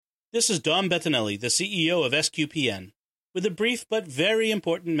This is Dom Bettinelli, the CEO of SQPN, with a brief but very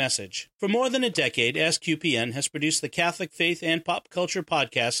important message. For more than a decade, SQPN has produced the Catholic faith and pop culture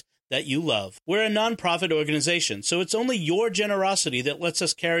podcasts that you love. We're a nonprofit organization, so it's only your generosity that lets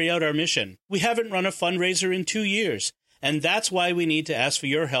us carry out our mission. We haven't run a fundraiser in 2 years, and that's why we need to ask for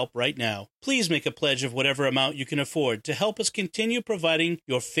your help right now. Please make a pledge of whatever amount you can afford to help us continue providing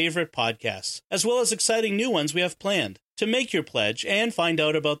your favorite podcasts, as well as exciting new ones we have planned. To make your pledge and find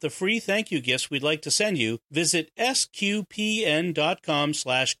out about the free thank you gifts we'd like to send you, visit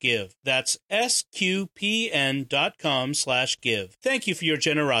sqpn.com/give. That's sqpn.com/give. Thank you for your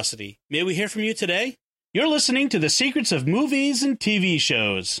generosity. May we hear from you today? You're listening to The Secrets of Movies and TV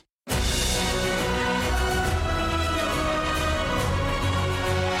Shows.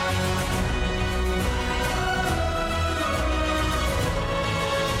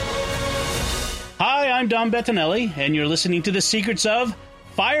 Hi, I'm Dom Bettinelli, and you're listening to The Secrets of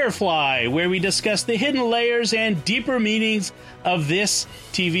Firefly, where we discuss the hidden layers and deeper meanings of this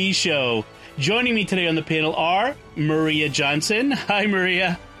TV show. Joining me today on the panel are Maria Johnson. Hi,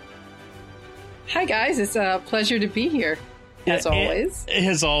 Maria. Hi, guys. It's a pleasure to be here, as always.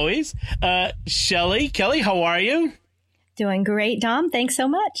 As always. Shelley. Kelly, how are you? Doing great, Dom. Thanks so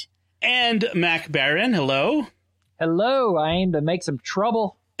much. And Mac Barron. Hello. Hello. I aim to make some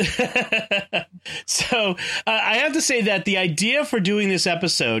trouble. So I have to say that the idea for doing this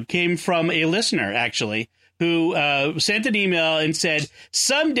episode came from a listener, actually, who sent an email and said,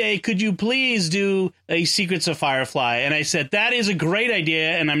 someday could you please do a Secrets of Firefly? And I said, that is a great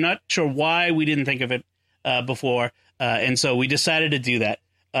idea, and I'm not sure why we didn't think of it before. And so we decided to do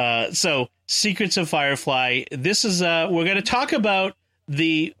that. So Secrets of Firefly, this is we're going to talk about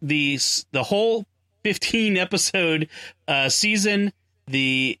the whole 15 episode season.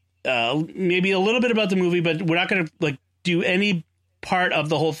 The maybe a little bit about the movie, but we're not going to do any part of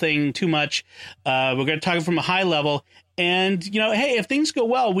the whole thing too much. We're going to talk from a high level, and hey, if things go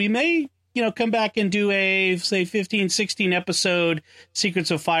well, we may come back and do a say 15, 16 episode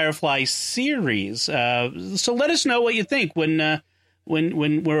Secrets of Firefly series. So let us know what you think when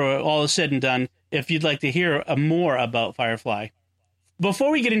we're all said and done. If you'd like to hear more about Firefly.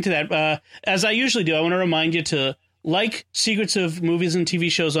 Before we get into that, as I usually do, I want to remind you to like Secrets of Movies and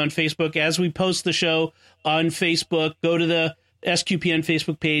TV Shows on Facebook. As we post the show on Facebook, go to the SQPN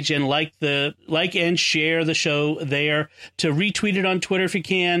Facebook page and like and share the show there. To retweet it on Twitter if you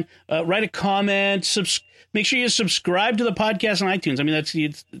can. Write a comment. Make sure you subscribe to the podcast on iTunes. I mean,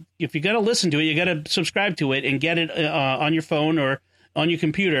 if you got to listen to it, you got to subscribe to it and get it on your phone or on your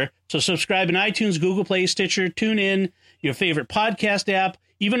computer. So subscribe in iTunes, Google Play, Stitcher, TuneIn, your favorite podcast app.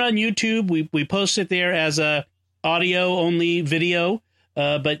 Even on YouTube, we post it there as a audio only video,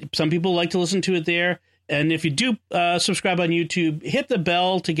 but some people like to listen to it there. And if you do subscribe on YouTube, hit the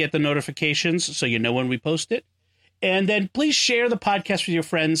bell to get the notifications so you know when we post it. And then please share the podcast with your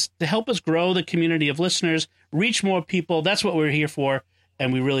friends to help us grow the community of listeners, reach more people. That's what we're here for,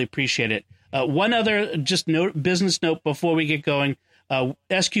 and we really appreciate it. One other business note before we get going.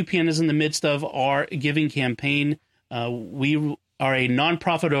 SQPN is in the midst of our giving campaign. We are a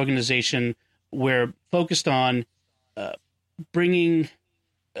nonprofit organization. We're focused on bringing,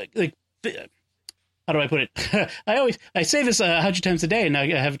 how do I put it? I say this 100 times a day, and I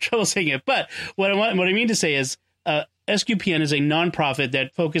have trouble saying it. But what I mean to say is, SQPN is a nonprofit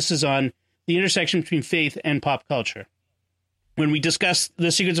that focuses on the intersection between faith and pop culture. When we discuss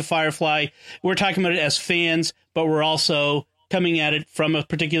the Secrets of Firefly, we're talking about it as fans, but we're also coming at it from a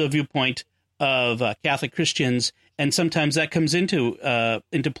particular viewpoint of Catholic Christians, and sometimes that comes into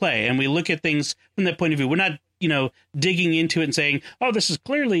play, and we look at things from that point of view. We're not, digging into it and saying, "Oh, this is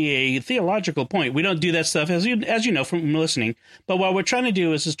clearly a theological point." We don't do that stuff, as you know from listening. But what we're trying to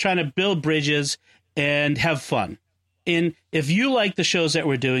do is trying to build bridges and have fun. And if you like the shows that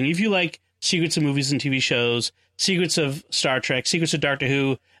we're doing, if you like Secrets of Movies and TV Shows, Secrets of Star Trek, Secrets of Doctor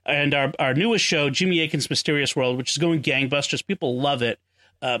Who, and our newest show, Jimmy Akin's Mysterious World, which is going gangbusters, people love it.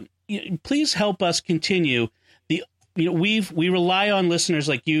 Please help us continue. We rely on listeners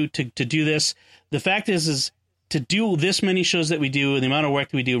like you to do this. The fact is to do this many shows that we do and the amount of work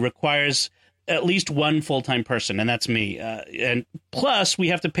that we do requires at least one full-time person, and that's me. And plus, we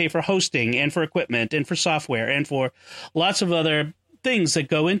have to pay for hosting and for equipment and for software and for lots of other things that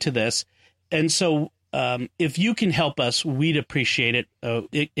go into this. And so if you can help us, we'd appreciate it.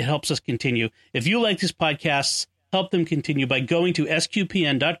 It helps us continue. If you like these podcasts, help them continue by going to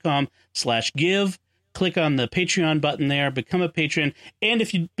sqpn.com/give. Click on the Patreon button there, become a patron. And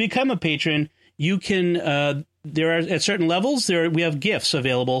if you become a patron, you can, there are at certain levels, we have gifts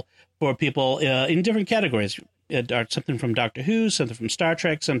available for people in different categories. something from Doctor Who, something from Star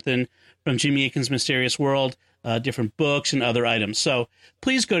Trek, something from Jimmy Akin's Mysterious World, different books and other items. So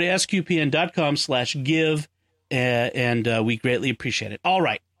please go to sqpn.com/give, and we greatly appreciate it. All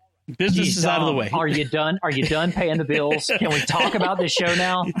right. Business is out of the way. Are you done? Are you done paying the bills? Can we talk about this show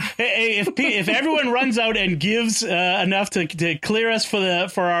now? Hey, if everyone runs out and gives enough to clear us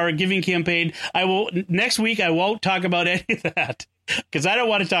for our giving campaign, next week I won't talk about any of that because I don't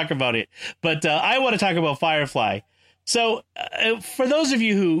want to talk about it. But I want to talk about Firefly. So for those of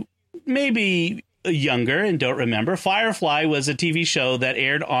you who may be younger and don't remember, Firefly was a TV show that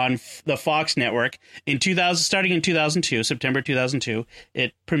aired on the Fox network starting in 2002, September 2002.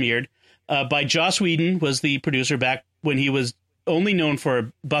 It premiered by Joss Whedon, was the producer back when he was only known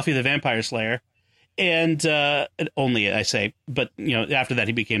for Buffy the Vampire Slayer, and only I say, but after that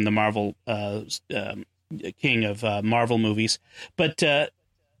he became the Marvel king of Marvel movies. But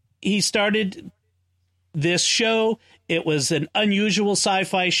he started this show. It was an unusual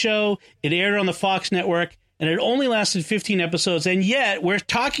sci-fi show. It aired on the Fox network, and it only lasted 15 episodes. And yet we're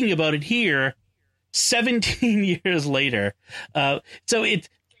talking about it here 17 years later. So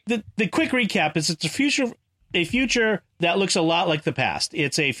the quick recap is it's a future that looks a lot like the past.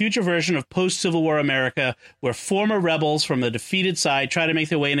 It's a future version of post-Civil War America where former rebels from the defeated side try to make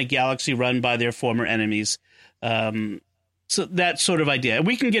their way in a galaxy run by their former enemies. So that sort of idea.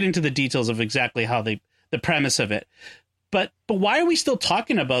 We can get into the details of exactly how the premise of it. But why are we still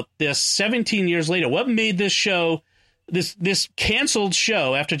talking about this 17 years later? What made this show, this canceled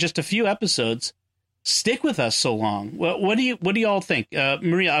show after just a few episodes, stick with us so long? What do you all think?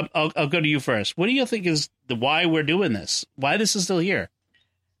 Maria, I'll go to you first. What do you think is why we're doing this? Why this is still here?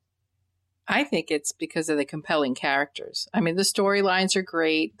 I think it's because of the compelling characters. I mean, the storylines are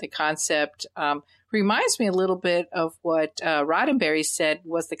great. The concept reminds me a little bit of what Roddenberry said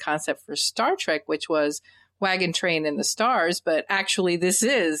was the concept for Star Trek, which was Wagon Train in the Stars. But actually, this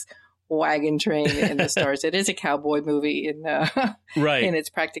is Wagon Train in the Stars. It is a cowboy movie in its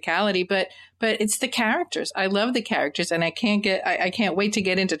practicality, but it's the characters. I love the characters, and I can't wait to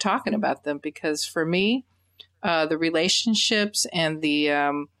get into talking about them because for me, the relationships and the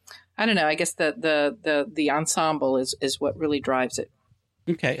I don't know. I guess the ensemble is what really drives it.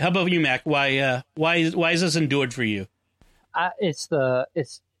 Okay, how about you, Mac? Why is this endured for you? It's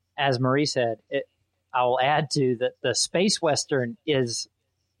as Marie said. I will add to that the space western is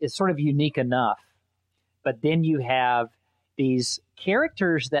sort of unique enough, but then you have these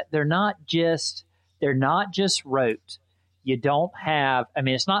characters that they're not just rote. You don't have. I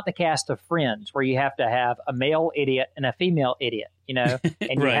mean, it's not the cast of Friends where you have to have a male idiot and a female idiot, and Right.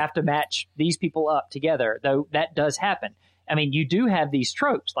 You have to match these people up together. Though that does happen. I mean, you do have these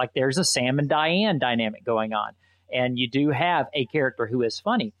tropes, like there's a Sam and Diane dynamic going on, and you do have a character who is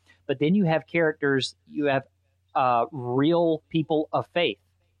funny, but then you have characters, you have real people of faith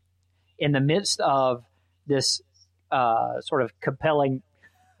in the midst of this sort of compelling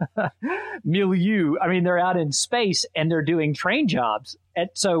milieu. I mean, they're out in space and they're doing train jobs. And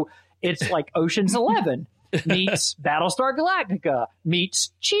so it's like Ocean's 11 meets Battlestar Galactica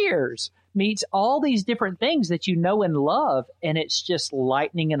meets Cheers meets all these different things that you know and love, and it's just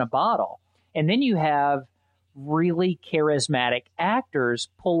lightning in a bottle. And then you have really charismatic actors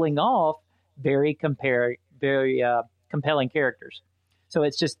pulling off very compelling characters. So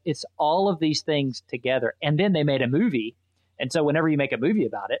it's all of these things together. And then they made a movie. And so whenever you make a movie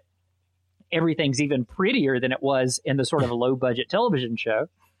about it, everything's even prettier than it was in the sort of low budget television show.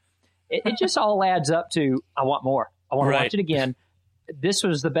 It just all adds up to, I want more. I want to watch it again. This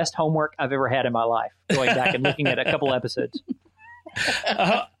was the best homework I've ever had in my life, going back and looking at a couple episodes.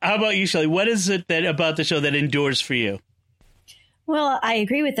 How about you, Shelley? What is it about the show that endures for you? Well, I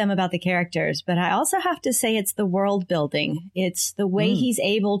agree with them about the characters, but I also have to say it's the world building. It's the way he's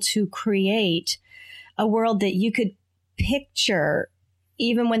able to create a world that you could picture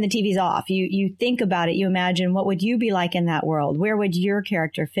even when the TV's off. You think about it, you imagine what would you be like in that world? Where would your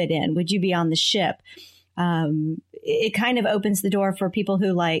character fit in? Would you be on the ship? It kind of opens the door for people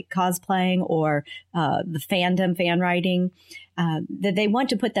who like cosplaying or the fandom, fan writing, that they want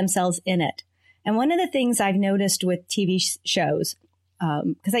to put themselves in it. And one of the things I've noticed with TV shows,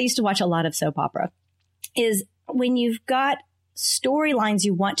 because I used to watch a lot of soap opera, is when you've got storylines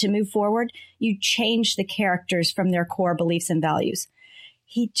you want to move forward, you change the characters from their core beliefs and values.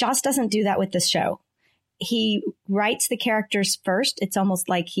 He just doesn't do that with this show. He writes the characters first. It's almost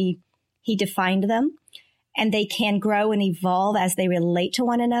like he defined them, and they can grow and evolve as they relate to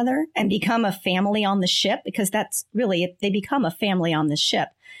one another and become a family on the ship, because that's really it. They become a family on the ship.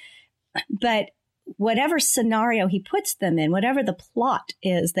 But whatever scenario he puts them in, whatever the plot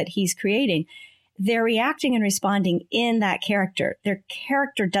is that he's creating, they're reacting and responding in that character. Their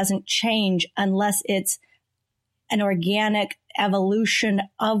character doesn't change unless it's an organic evolution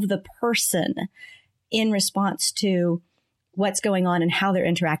of the person in response to what's going on and how they're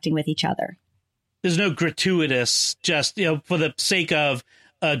interacting with each other. There's no gratuitous, just, for the sake of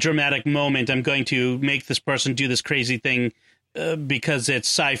a dramatic moment, I'm going to make this person do this crazy thing because it's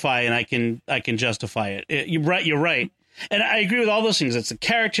sci-fi and I can justify it. You're right. And I agree with all those things. It's the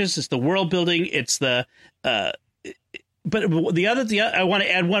characters, it's the world building, it's the but I want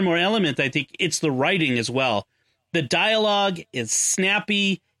to add one more element. I think it's the writing as well. The dialogue is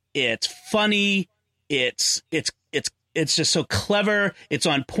snappy, it's funny, it's just so clever, it's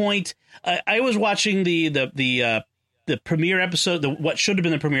on point. I was watching the premiere episode, what should have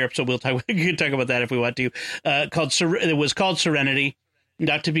been the premiere episode. We can talk about that if we want to. It was called Serenity,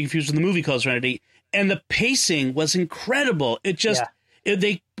 not to be confused with the movie called Serenity. And the pacing was incredible. It just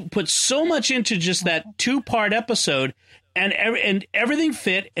they put so much into just that 2-part episode, and everything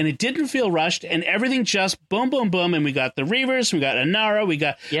fit, and it didn't feel rushed, and everything just boom, boom, boom. And we got the Reavers, we got Inara, we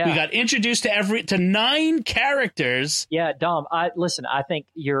got introduced to 9 characters. Yeah, Dom, I think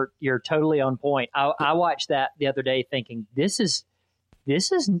you're totally on point. I watched that the other day thinking this is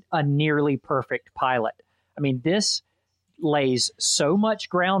a nearly perfect pilot. I mean, this lays so much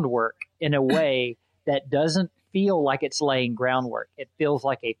groundwork in a way that doesn't feel like it's laying groundwork. It feels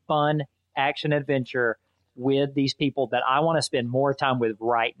like a fun action adventure with these people that I want to spend more time with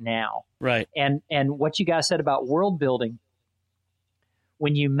right now. Right. And what you guys said about world building,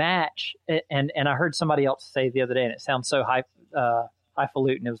 when you match, and I heard somebody else say the other day, and it sounds so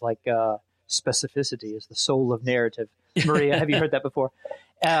highfalutin. It was like specificity is the soul of narrative. Maria, have you heard that before?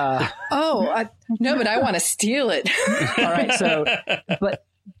 No, but I want to steal it. All right. But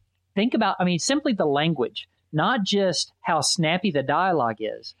think about, simply the language, not just how snappy the dialogue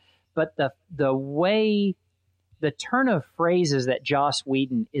is, but the way, the turn of phrases that Joss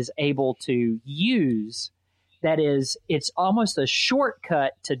Whedon is able to use, that is, it's almost a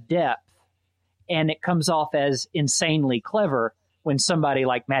shortcut to depth, and it comes off as insanely clever when somebody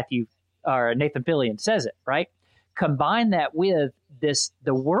like Nathan Fillion says it, right? Combine that with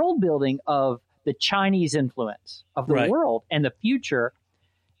the world building of the Chinese influence of the world and the future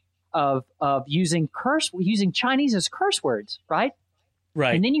of using Chinese as curse words, right?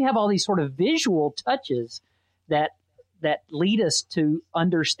 Right. And then you have all these sort of visual touches that lead us to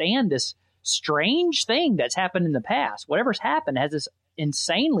understand this strange thing that's happened in the past. Whatever's happened has this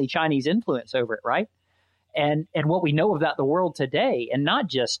insanely Chinese influence over it, right? And what we know about the world today, and not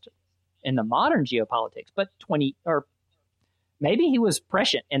just in the modern geopolitics, but maybe he was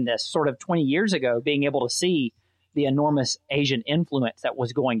prescient in this sort of 20 years ago, being able to see the enormous Asian influence that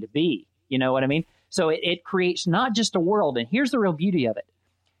was going to be. You know what I mean? So it creates not just a world, and here's the real beauty of it.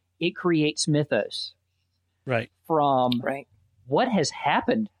 It creates mythos. Right. From what has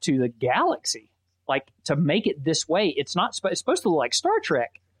happened to the galaxy. Like, to make it this way, it's supposed to look like Star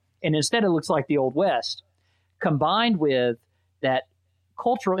Trek, and instead it looks like the Old West, combined with that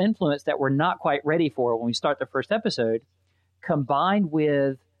cultural influence that we're not quite ready for when we start the first episode, combined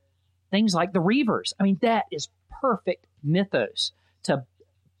with things like the Reavers. I mean, that is perfect mythos to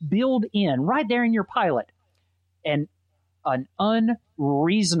build in right there in your pilot, and an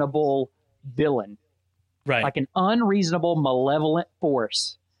unreasonable villain, right? Like an unreasonable, malevolent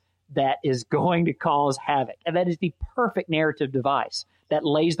force that is going to cause havoc. And that is the perfect narrative device that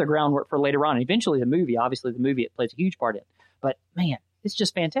lays the groundwork for later on. And eventually the movie it plays a huge part in. But man, it's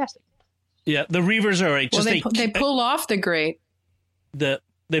just fantastic. Yeah, the Reavers are right. They pull off the great. They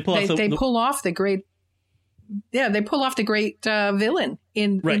pull off the great villain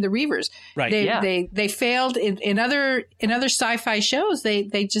in the Reavers. Right. They failed in other sci-fi shows.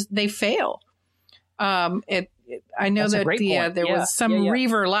 They fail. I know That's that there was some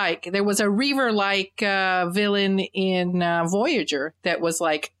Reaver-like. There was a Reaver-like villain in Voyager that was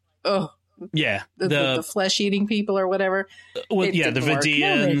like, the flesh-eating people or whatever. The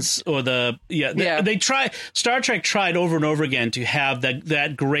Vidians Star Trek tried over and over again to have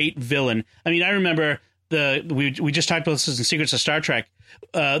that great villain. I mean, I remember we just talked about this in Secrets of Star Trek.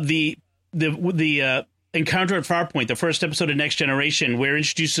 The Encounter at Farpoint, the first episode of Next Generation, we're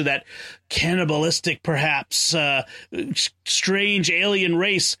introduced to that cannibalistic, perhaps strange alien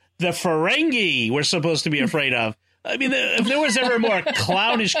race, the Ferengi, we're supposed to be afraid of. I mean, if there was ever a more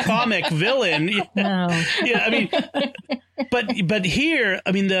clownish comic villain, but here,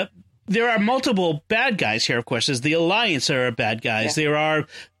 I mean, there are multiple bad guys here. Of course, there's the Alliance that are bad guys. Yeah. There are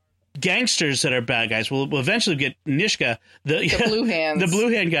gangsters that are bad guys. We'll eventually get Nishka, the blue hands, the blue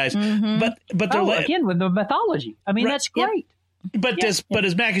hand guys. Mm-hmm. But they're again with the mythology. I mean, that's great. But as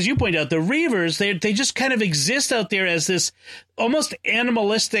Mac, as you point out, the Reavers, they just kind of exist out there as this almost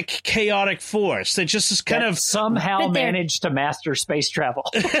animalistic, chaotic force that just is kind of somehow managed to master space travel.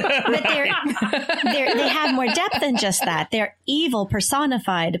 But they have more depth than just that. They're evil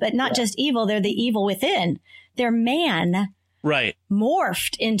personified, but not just evil. They're the evil within. They're man. Right.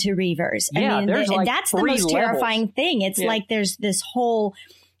 Morphed into Reavers. Yeah, I mean, and that's the most terrifying thing. It's like there's this whole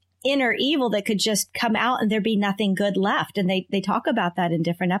inner evil that could just come out and there be nothing good left. And they talk about that in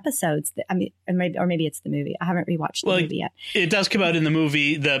different episodes. I mean, or maybe it's the movie. I haven't rewatched the movie yet. It does come out in the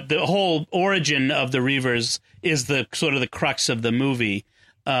movie. The whole origin of the Reavers is the sort of the crux of the movie,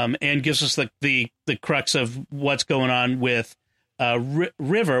 and gives us the crux of what's going on with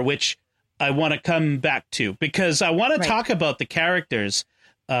River, which I want to come back to because I want to talk about the characters.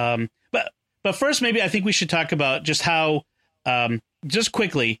 But first, maybe I think we should talk about just how, just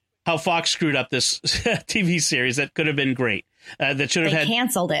quickly, how Fox screwed up this TV series that could have been great. That should have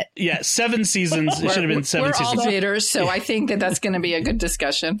canceled it. Yeah, 7 seasons. It should have been 7 seasons. We're all bidders, so I think that's going to be a good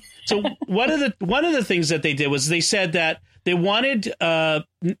discussion. So one of the things that they did was they said that they wanted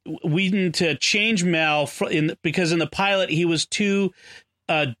Whedon to change Mal because in the pilot he was too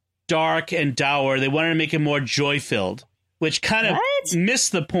dark and dour. They wanted to make him more joy-filled, which kind of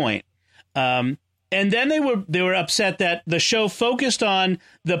missed the point. And then they were upset that the show focused on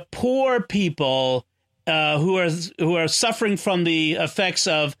the poor people who are suffering from the effects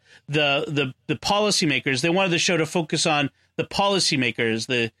of the policymakers. They wanted the show to focus on the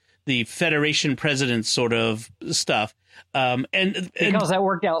policymakers, the Federation presidents sort of stuff. Because that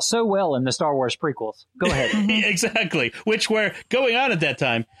worked out so well in the Star Wars prequels. Go ahead. Exactly, which were going on at that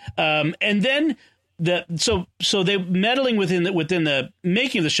time. And then so they meddling within the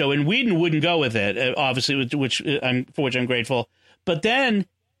making of the show, and Whedon wouldn't go with it, obviously, for which I'm grateful. But then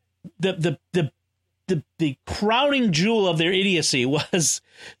the crowning jewel of their idiocy was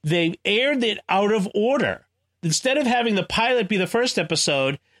they aired it out of order. Instead of having the pilot be the first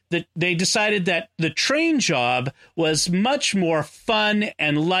episode, that they decided that the train job was much more fun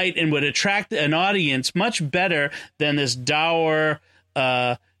and light and would attract an audience much better than this dour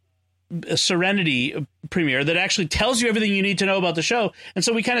Serenity premiere that actually tells you everything you need to know about the show. And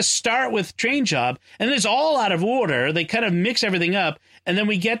so we kind of start with Train Job, and it's all out of order. They kind of mix everything up, and then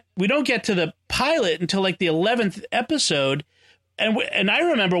we don't get to the pilot until like the 11th episode. And I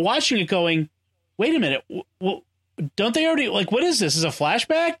remember watching it going, wait a minute, well, don't they already, like, what is this? Is a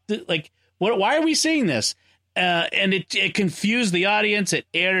flashback? Like, why are we seeing this? And it confused the audience. It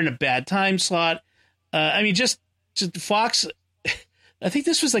aired in a bad time slot. I mean, just Fox. I think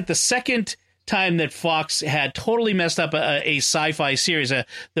this was like the second time that Fox had totally messed up a sci-fi series.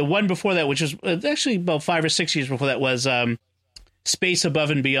 The one before that, which was actually about 5 or 6 years before that, was Space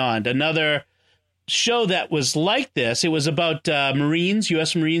Above and Beyond, another show that was like this. It was about Marines,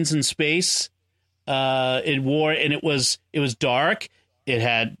 U.S. Marines in space, in war, and it was dark. It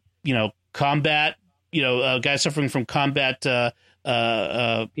had combat, guys suffering from combat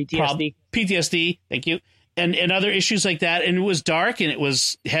PTSD. Thank you. And other issues like that. And it was dark and it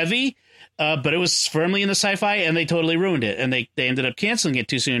was heavy, but it was firmly in the sci-fi, and they totally ruined it. And they ended up canceling it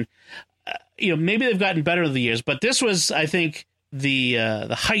too soon. Maybe they've gotten better over the years, but this was, I think, the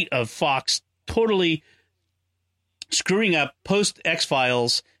height of Fox totally screwing up post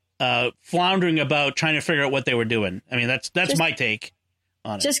X-Files, floundering about trying to figure out what they were doing. I mean, that's my take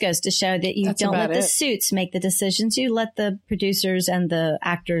on it. Just goes to show that you don't let the suits make the decisions. You let the producers and the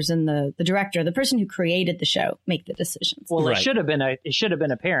actors and the director, the person who created the show, make the decisions. Well, it should have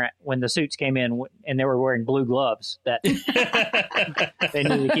been apparent when the suits came in and they were wearing blue gloves that they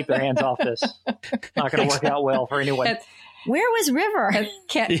needed to keep their hands off this. Not going to work out well for anyone. Where was River?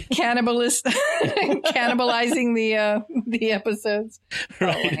 Cannibalizing the episodes.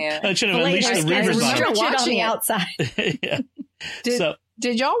 Right. Oh, man. I should have unleashed the Reavers on it. On the outside. Yeah.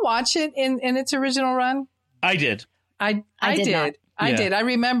 Did y'all watch it in its original run? I did. I did. I did. I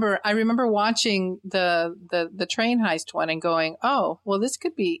remember watching the train heist one and going, "Oh, well, this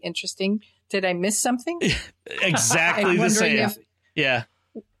could be interesting. Did I miss something?" Exactly the same. Yeah.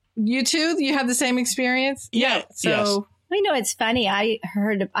 You too? You have the same experience? Yeah. So. Yes. Well, it's funny. I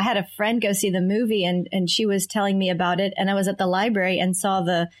had a friend go see the movie and she was telling me about it, and I was at the library and saw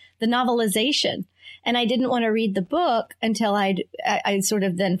the novelization. And I didn't want to read the book until I sort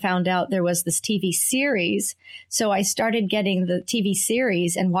of then found out there was this TV series. So I started getting the TV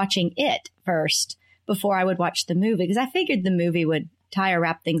series and watching it first before I would watch the movie, because I figured the movie would tie or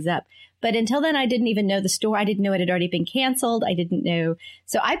wrap things up. But until then, I didn't even know the story. I didn't know it had already been canceled. I didn't know.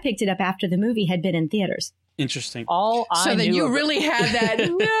 So I picked it up after the movie had been in theaters. Interesting. So that you really had that,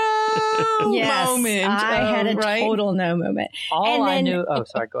 no moment. I had a right? total no moment. All I knew. Oh,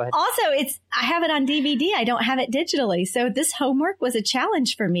 sorry. Go ahead. Also, I have it on DVD. I don't have it digitally. So this homework was a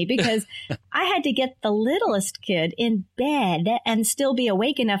challenge for me because I had to get the littlest kid in bed and still be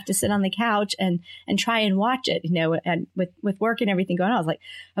awake enough to sit on the couch and try and watch it, and with work and everything going on. I was like,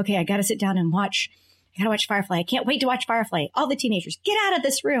 okay, I got to sit down and watch. I gotta watch Firefly. I can't wait to watch Firefly. All the teenagers, get out of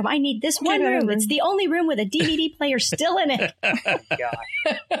this room. I need this one room. It's the only room with a DVD player still in it.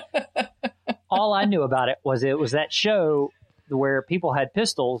 God. All I knew about it was that show where people had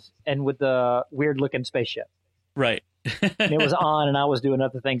pistols and with the weird looking spaceship. Right. And it was on, and I was doing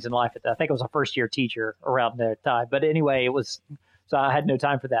other things in life. I think I was a first year teacher around that time. But anyway, so I had no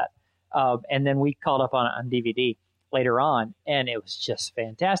time for that. And then we caught up on DVD later on, and it was just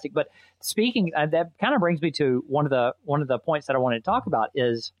fantastic. But speaking, that kind of brings me to one of the points that I wanted to talk about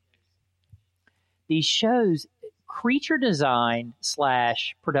is these shows, creature design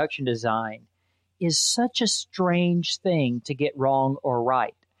 / production design is such a strange thing to get wrong or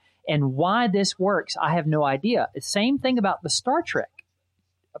right. And why this works, I have no idea. The same thing about the Star Trek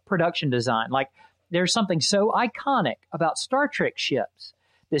production design. Like, there's something so iconic about Star Trek ships.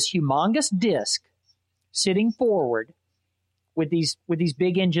 This humongous disc sitting forward with these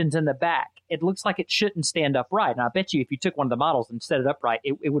big engines in the back. It looks like it shouldn't stand upright. And I bet you if you took one of the models and set it upright,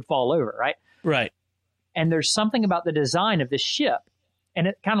 it would fall over, right? Right. And there's something about the design of this ship, and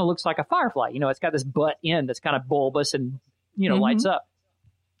it kind of looks like a Firefly. It's got this butt end that's kind of bulbous and, lights up.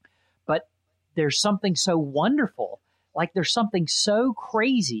 But there's something so wonderful, like there's something so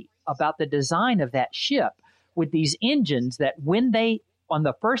crazy about the design of that ship with these engines that on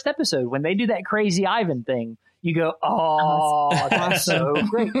the first episode, when they do that crazy Ivan thing, you go, oh, that's so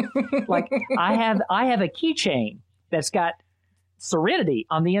great. Like I have a keychain that's got Serenity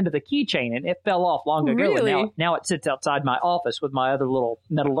on the end of the keychain, and it fell off long ago. Really? And now it sits outside my office with my other little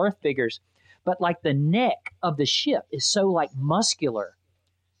Metal Earth figures. But like the neck of the ship is so like muscular,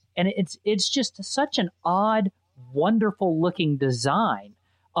 and it's just such an odd, wonderful looking design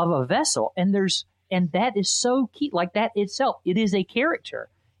of a vessel. And that is so key. Like that itself, it is a character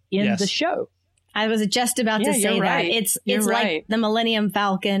in the show. I was just about to say that. Right. It's like the Millennium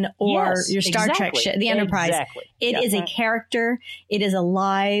Falcon or your Star Trek ship, the Enterprise. Exactly. It is a character. It is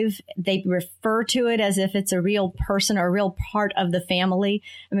alive. They refer to it as if it's a real person or a real part of the family.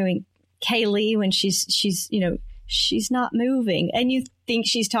 I mean, Kaylee, when she's not moving, and you think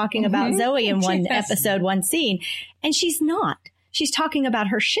she's talking about Zoe in one episode, one scene, and she's not. She's talking about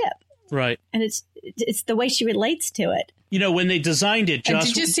her ship. Right. And it's the way she relates to it. When they designed it,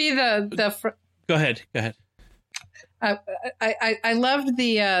 did you see the Go ahead. I loved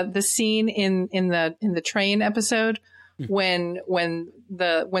the scene in the train episode when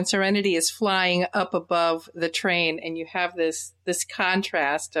Serenity is flying up above the train, and you have this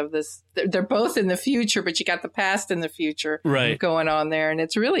contrast of this. They're both in the future, but you got the past and the future going on there, and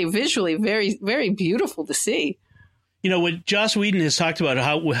it's really visually very, very beautiful to see. When Joss Whedon has talked about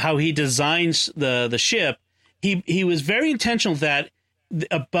how he designs the ship, he was very intentional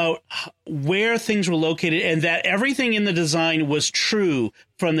about where things were located, and that everything in the design was true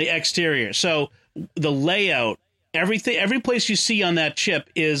from the exterior. So the layout, every place you see on that ship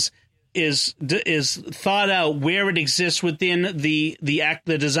is thought out where it exists within the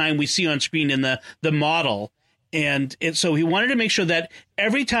design we see on screen in the model. And so he wanted to make sure that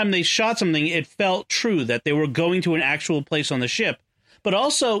every time they shot something, it felt true, that they were going to an actual place on the ship. But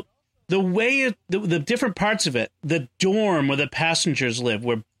also the way the different parts of it, the dorm where the passengers live,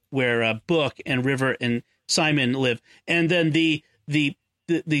 where Book and River and Simon live, and then the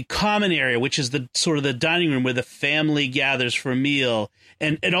common area, which is the sort of the dining room where the family gathers for a meal,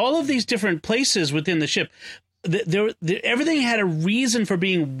 and all of these different places within the ship. Everything had a reason for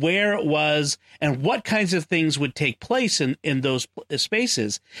being where it was and what kinds of things would take place in those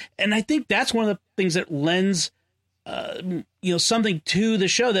spaces. And I think that's one of the things that lends something to the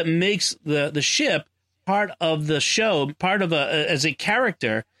show, that makes the ship part of the show, part of as a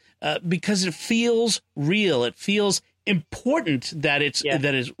character, because it feels real. It feels important that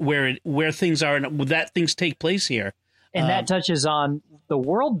that is where things are and that things take place here. And that touches on the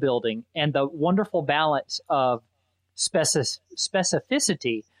world building and the wonderful balance of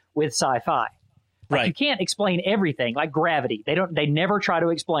specificity with sci-fi. Right. You can't explain everything, like gravity. They never try to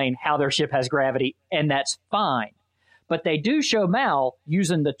explain how their ship has gravity, and that's fine. But they do show Mal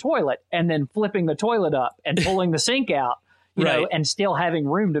using the toilet and then flipping the toilet up and pulling the sink out, you know, and still having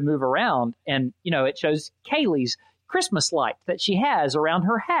room to move around. And, it shows Kaylee's Christmas light that she has around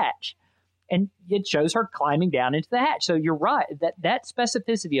her hatch. And it shows her climbing down into the hatch. So you're right. That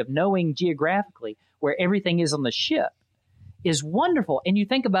specificity of knowing geographically where everything is on the ship is wonderful. And you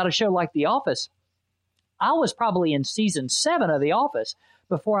think about a show like The Office. I was probably in season 7 of The Office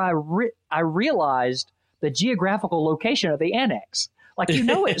before I realized the geographical location of the annex. Like,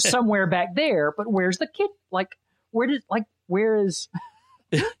 it's somewhere back there, but where's the kid? Like, where's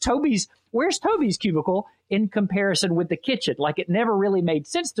Toby's cubicle in comparison with the kitchen? Like, it never really made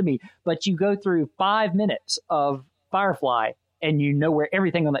sense to me. But you go through 5 minutes of Firefly and you know where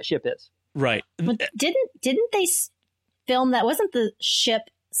everything on that ship is. Right. But didn't they film that? Wasn't the ship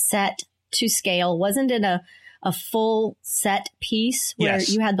set to scale? Wasn't it a full set piece where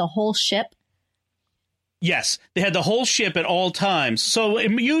you had the whole ship? Yes, they had the whole ship at all times. So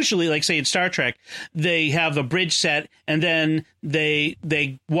usually, like say in Star Trek, they have a bridge set, and then they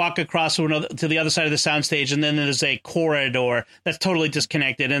walk across to the other side of the soundstage, and then there's a corridor that's totally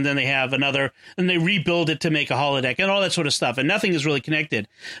disconnected, and then they have another, and they rebuild it to make a holodeck and all that sort of stuff, and nothing is really connected.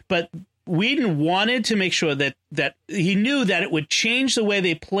 But Whedon wanted to make sure that he knew that it would change the way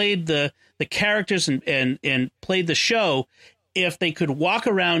they played the characters and played the show if they could walk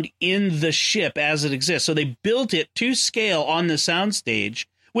around in the ship as it exists. So they built it to scale on the soundstage,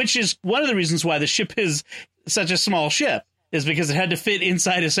 which is one of the reasons why the ship is such a small ship, is because it had to fit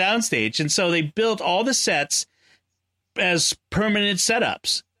inside a soundstage. And so they built all the sets as permanent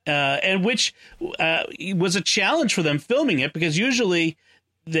setups, and which was a challenge for them filming it, because usually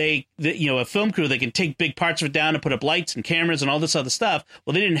a film crew, they can take big parts of it down and put up lights and cameras and all this other stuff.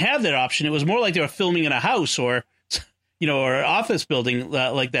 Well, they didn't have that option. It was more like they were filming in a house or or office building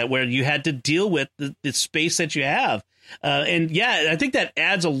like that, where you had to deal with the space that you have. And I think that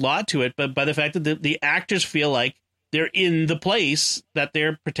adds a lot to it, but by the fact that the actors feel like they're in the place that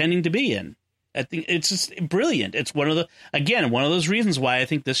they're pretending to be in. I think it's just brilliant. It's one of those reasons why I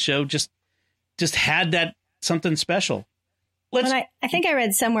think this show just had that something special. I think I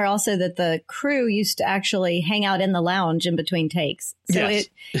read somewhere also that the crew used to actually hang out in the lounge in between takes. So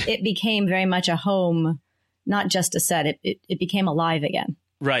it became very much a home, not just a set. It became alive again.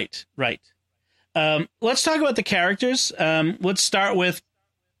 Right. Let's talk about the characters. Let's start with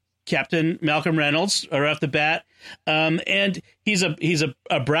Captain Malcolm Reynolds right off the bat. And he's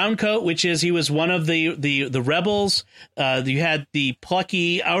a brown coat, which is, he was one of the rebels. You had the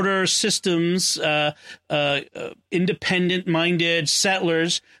plucky outer systems, independent minded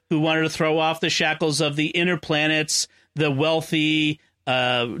settlers who wanted to throw off the shackles of the inner planets, the wealthy,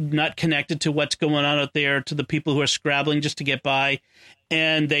 not connected to what's going on out there, to the people who are scrabbling just to get by.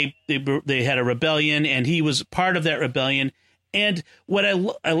 And they had a rebellion, and he was part of that rebellion. And what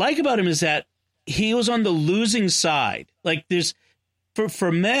I like about him is that he was on the losing side. Like, there's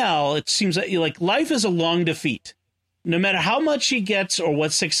for Mal, it seems like life is a long defeat. No matter how much he gets or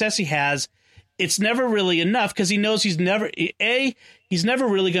what success he has, it's never really enough, because he knows he's never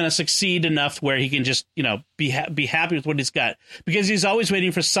really going to succeed enough where he can just be happy with what he's got, because he's always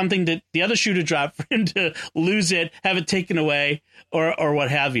waiting for something that the other shoe to drop for him to lose it, have it taken away, or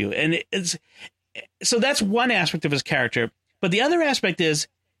what have you. And so that's one aspect of his character. But the other aspect is,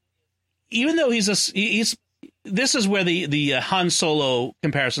 even though this is where the Han Solo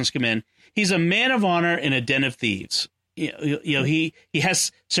comparisons come in. He's a man of honor in a den of thieves. He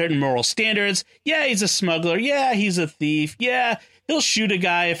has certain moral standards. Yeah, he's a smuggler. Yeah, he's a thief. Yeah, he'll shoot a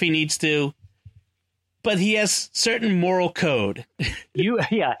guy if he needs to. But he has certain moral code.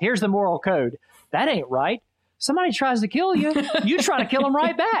 Here's the moral code. That ain't right. Somebody tries to kill you, you try to kill him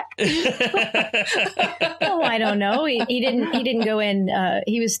right back. Oh, I don't know. He didn't go in.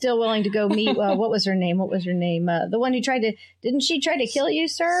 He was still willing to go meet. What was her name? The one who didn't she try to kill you,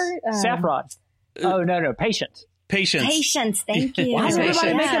 sir? Saffron. Oh, no. Patience. Thank you. Why is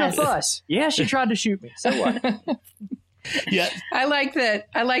everybody making a fuss? Yeah, she tried to shoot me. So what? Yeah, I like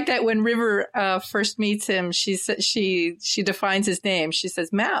that when River first meets him, she defines his name. She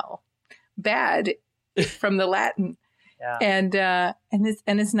says Mal, bad, from the Latin. Yeah. And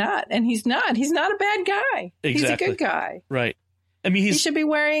it's not, and he's not a bad guy. Exactly. He's a good guy. Right. I mean, he should be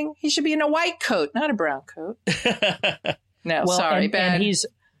in a white coat, not a brown coat. No, sorry, bad. And he's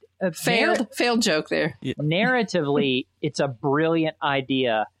failed joke there. Yeah. Narratively, it's a brilliant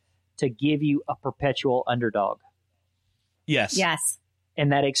idea to give you a perpetual underdog. Yes.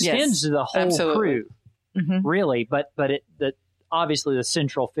 And that extends to the whole crew, really. But obviously the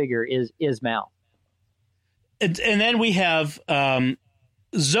central figure is Mal. And then we have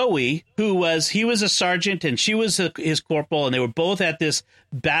Zoe, who was a sergeant and she was his corporal, and they were both at this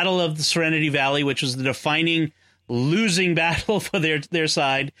battle of the Serenity Valley, which was the defining losing battle for their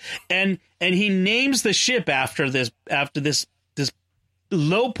side. And he names the ship after this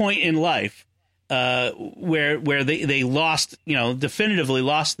low point in life, where they lost, definitively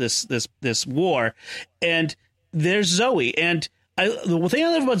lost this war. And there's Zoe, and the thing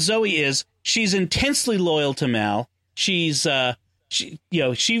I love about Zoe is she's intensely loyal to Mal. She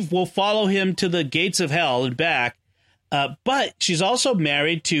will follow him to the gates of hell and back. But she's also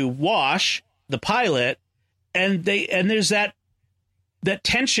married to Wash, the pilot, and there's that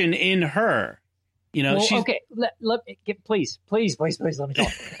tension in her. Okay. Please, let me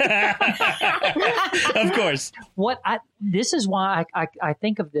talk. Of course. This is why I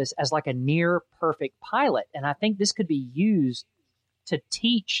think of this as like a near perfect pilot, and I think this could be used to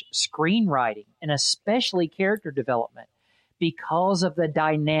teach screenwriting and especially character development because of the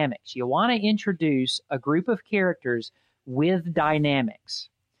dynamics. You want to introduce a group of characters with dynamics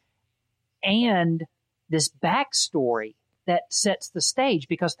and this backstory that sets the stage.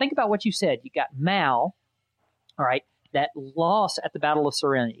 Because think about what you said. You got Mal, all right, that loss at the Battle of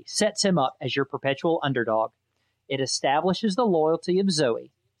Serenity sets him up as your perpetual underdog. It establishes the loyalty of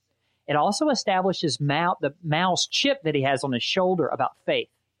Zoe. It also establishes Mal's chip that he has on his shoulder about faith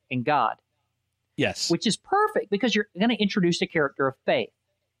in God. Yes. Which is perfect because you're going to introduce a character of faith.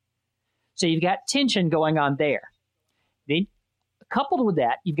 So you've got tension going on there. Then, coupled with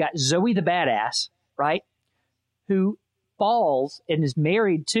that, you've got Zoe the badass, right, who falls and is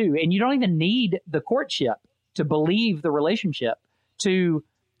married to, and you don't even need the courtship to believe the relationship to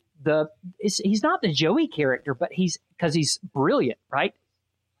he's not the Joey character, but because he's brilliant, right?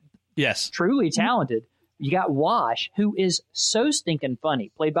 Yes. Truly talented. You got Wash, who is so stinking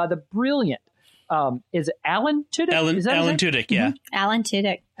funny, played by the brilliant, is it Alan Tudyk? Alan Tudyk, yeah. Mm-hmm. Alan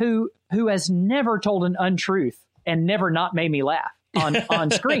Tudyk. Who has never told an untruth and never not made me laugh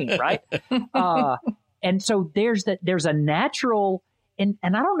on screen, right? And so there's a natural, and I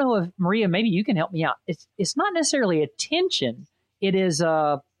don't know if, Maria, maybe you can help me out. It's not necessarily a tension. It is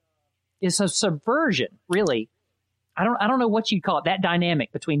a subversion, really. I don't know what you'd call it, that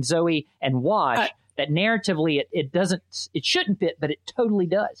dynamic between Zoe and Wash, that narratively it shouldn't fit, but it totally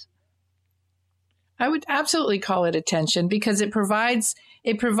does. I would absolutely call it a tension because it provides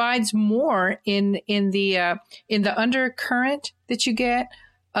more in the undercurrent that you get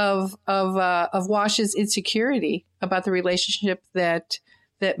of Wash's insecurity about the relationship that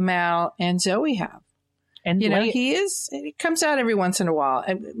Mal and Zoe have. And it comes out every once in a while.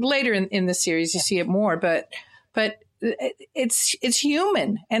 Later in the series, you see it more, but it's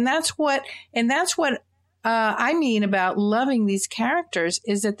human, and that's what I mean about loving these characters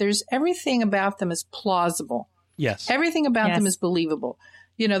is that there's everything about them is plausible. Yes, everything about them is believable.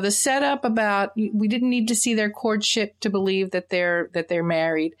 The setup about we didn't need to see their courtship to believe that they're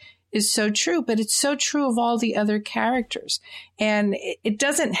married is so true, but it's so true of all the other characters. And it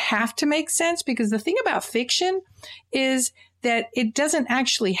doesn't have to make sense because the thing about fiction is that it doesn't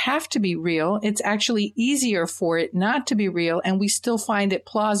actually have to be real. It's actually easier for it not to be real, and we still find it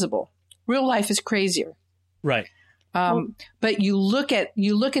plausible. Real life is crazier. Right. But you look at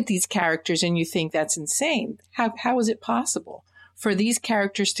these characters and you think that's insane. How is it possible for these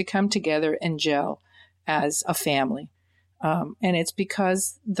characters to come together and gel as a family? And it's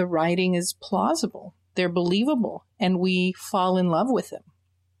because the writing is plausible. They're believable, and we fall in love with them.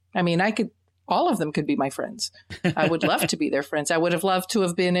 I mean, all of them could be my friends. I would love to be their friends. I would have loved to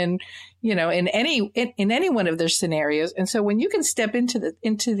have been in any one of their scenarios. And so when you can step into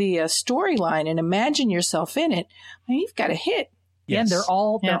the storyline and imagine yourself in it, I mean, you've got a hit. Yes. And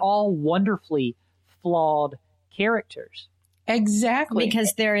they're all wonderfully flawed characters. Exactly.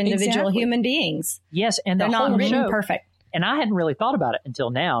 Because they're individual human beings. Yes, and they're not written perfect. And I hadn't really thought about it until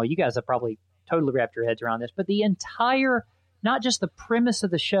now. You guys have probably totally wrapped your heads around this, but the entire, not just the premise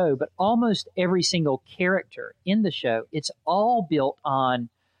of the show, but almost every single character in the show, it's all built on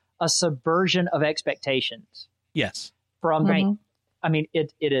a subversion of expectations. Yes. It's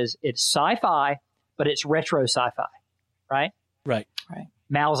sci-fi, but it's retro sci-fi, right? Right.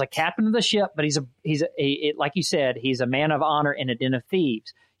 Mal's a captain of the ship, but he's like you said, he's a man of honor in a den of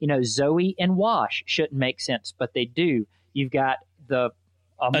thieves. Zoe and Wash shouldn't make sense, but they do. You've got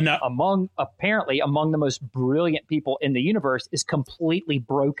among the most brilliant people in the universe is completely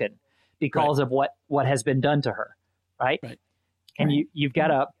broken because of what has been done to her, right? And you've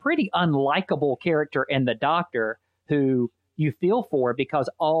got a pretty unlikable character in the Doctor who you feel for because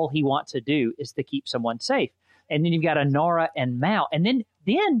all he wants to do is to keep someone safe. And then you've got Inara and Mal, and then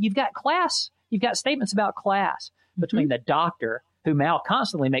you've got class. You've got statements about class between the Doctor, who Mal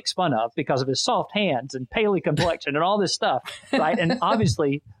constantly makes fun of because of his soft hands and paley complexion and all this stuff, right? And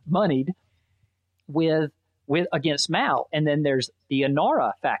obviously moneyed with against Mal. And then there's the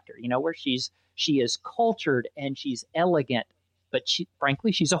Inara factor, where she is cultured and she's elegant, but she's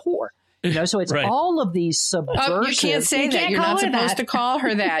a whore. So it's Right. all of these subversive. Oh, you can't say You that. can't You're call not her supposed that. to call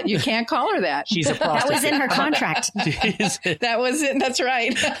her that. You can't call her that. She's a That prostitute. was in her contract. That was it. That's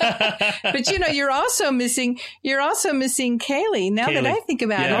right. But you're also missing Kaylee. Now that Kaylee. I think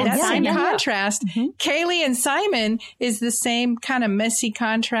about Yeah. it, that Yeah, same yeah. contrast, Kaylee and Simon is the same kind of messy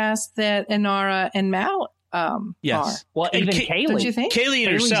contrast that Inara and Mal Yes. are. Well, And even Ka- Kaylee. Don't you think? Kaylee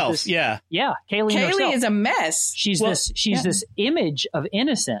and Kaylee's herself. this- Yeah. Yeah, Kaylee Kaylee herself. is a mess. She's Well, this image of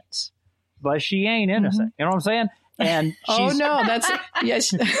innocence, but she ain't innocent. You know what I'm saying? And Oh she's, no, that's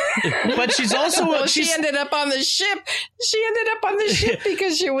yes. But she's also Well, she's, she ended up on the ship. She ended up on the ship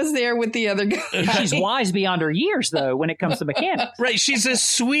because she was there with the other guy. she's wise beyond her years, though, when it comes to mechanics. right. She's a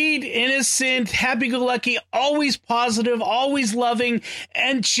sweet, innocent, happy-go-lucky, always positive, always loving,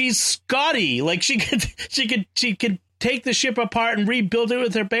 and she's Scotty. Like she could take the ship apart and rebuild it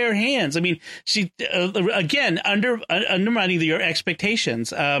with her bare hands. I mean, she again undermining your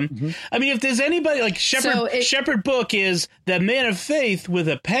expectations. I mean, if there's anybody like Shepherd Book is the man of faith with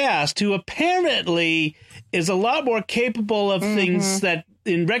a past who apparently is a lot more capable of things that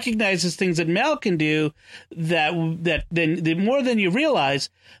and recognizes things that Mal can do that then more than you realize.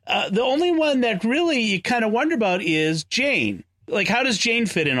 The only one that really you kind of wonder about is Jane. Like, how does Jane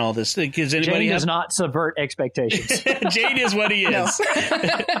fit in all this? Does anybody Jane does not subvert expectations. Jane is what he is.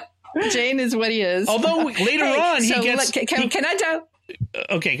 Jane is what he is. Although later on he gets. Can I tell?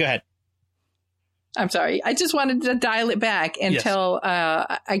 Okay, go ahead. I'm sorry. I just wanted to dial it back and tell.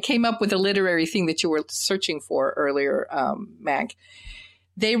 I came up with a literary thing that you were searching for earlier, Mac.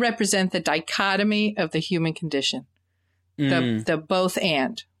 They represent the dichotomy of the human condition. The both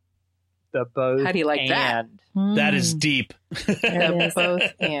and. The both. How do you like that? That is deep. The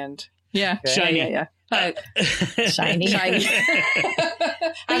both and. Yeah. Shiny. Yeah. Shiny.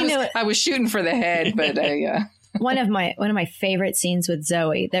 I was shooting for the head, but one of my favorite scenes with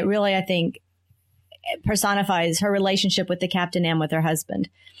Zoe that really I think personifies her relationship with the captain and with her husband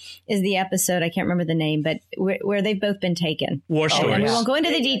is the episode, I can't remember the name, but where they've both been taken. War Stories. And we won't go into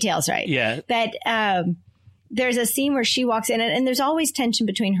the details, right? Yeah. That there's a scene where she walks in, and there's always tension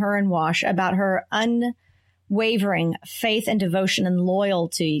between her and Wash about her unwavering faith and devotion and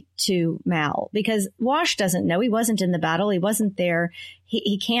loyalty to Mal, because Wash doesn't know. He wasn't in the battle. He wasn't there.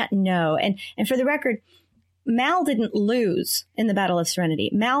 He can't know. And for the record, Mal didn't lose in the Battle of Serenity.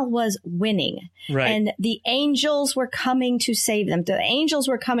 Mal was winning. Right. And the angels were coming to save them. The angels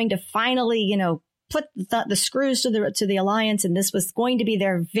were coming to finally, put the screws to the Alliance, and this was going to be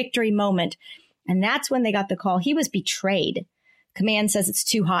their victory moment. And that's when they got the call. He was betrayed. Command says it's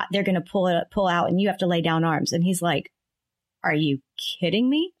too hot. They're going to pull out, and you have to lay down arms. And he's like, "Are you kidding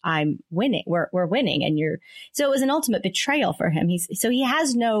me? I'm winning. We're winning." And so it was an ultimate betrayal for him. He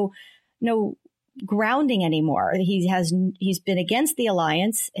has no grounding anymore. He's been against the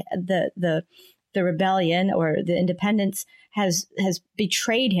Alliance. The rebellion or the independence has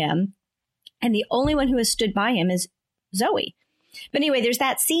betrayed him, and the only one who has stood by him is Zoe. But anyway, there's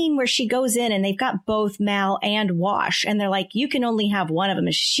that scene where she goes in and they've got both Mal and Wash, and they're like, "You can only have one of them."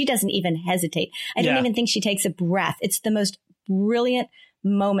 And she doesn't even hesitate. I don't even think she takes a breath. It's the most brilliant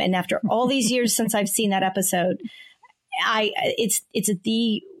moment. And after all these years since I've seen that episode, it's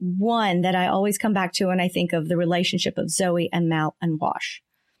the one that I always come back to when I think of the relationship of Zoe and Mal and Wash.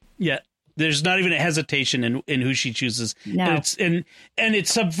 Yeah. There's not even a hesitation in who she chooses. No. And it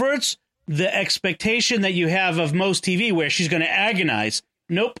subverts the expectation that you have of most TV where she's going to agonize.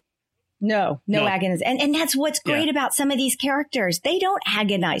 Nope. No agonize. And that's what's great about some of these characters. They don't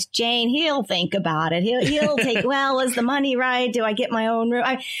agonize. Jane, he'll think about it. He'll take, well, is the money right? Do I get my own room?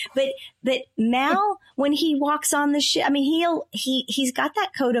 But Mal, when he walks on the ship, I mean, he's got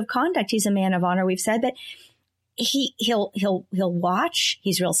that code of conduct. He's a man of honor, we've said, but he'll watch.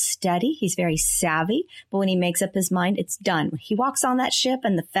 He's real steady. He's very savvy. But when he makes up his mind, it's done. He walks on that ship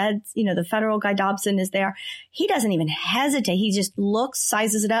and the feds, the federal guy Dobson is there. He doesn't even hesitate. He just looks,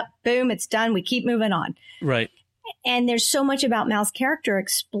 sizes it up. Boom, it's done. We keep moving on. Right. And there's so much about Mal's character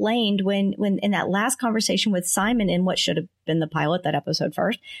explained when in that last conversation with Simon in what should have been the pilot, that episode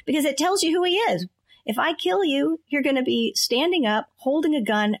first, because it tells you who he is. If I kill you, you're going to be standing up, holding a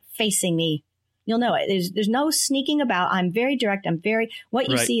gun, facing me. You'll know it. There's no sneaking about. I'm very direct. What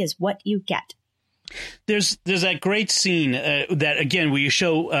you see is what you get. There's that great scene that, again, where you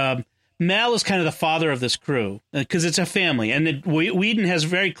show Mal is kind of the father of this crew because it's a family. And Whedon has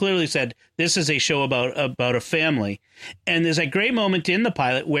very clearly said this is a show about a family. And there's a great moment in the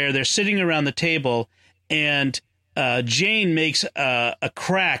pilot where they're sitting around the table and Jane makes a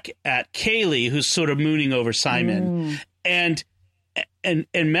crack at Kaylee, who's sort of mooning over Simon. And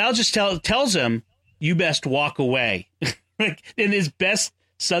Mal just tells him, "You best walk away," in his best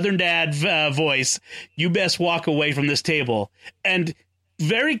Southern dad voice, "You best walk away from this table." And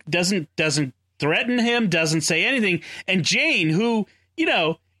very doesn't threaten him, doesn't say anything. And Jane, who,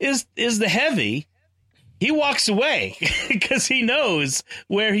 is the heavy, he walks away because he knows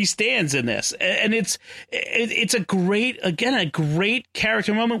where he stands in this. And it's a great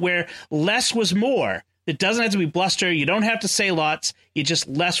character moment where less was more. It doesn't have to be bluster. You don't have to say lots. You just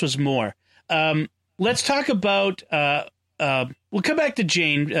less was more. Let's talk about, we'll come back to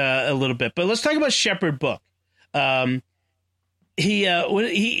Jane a little bit, but let's talk about Shepherd Book. When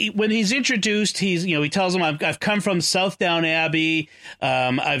he's introduced, he tells him, I've come from Southdown Abbey.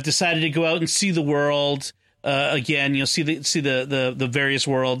 I've decided to go out and see the world again. See the various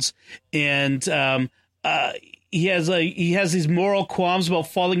worlds, and he has these moral qualms about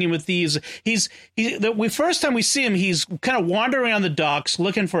falling in with thieves. The first time we see him, he's kind of wandering around the docks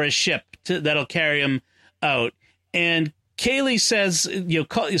looking for a ship that'll carry him out. And Kaylee says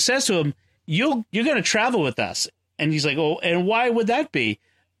to him, "You're going to travel with us." And he's like, "Oh, and why would that be?"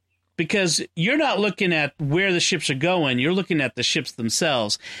 Because you're not looking at where the ships are going. You're looking at the ships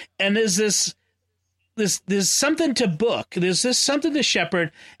themselves. And there's something to Book. There's something to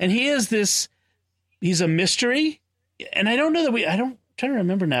Shepherd. And he's a mystery. And I don't know that I'm trying to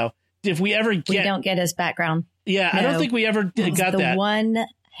remember now if we ever get. We don't get his background. Yeah, no, I don't think we ever got that. The one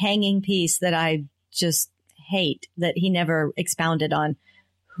hanging piece that I just hate that he never expounded on.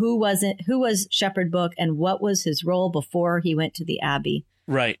 Who was Shepherd Book, and what was his role before he went to the Abbey?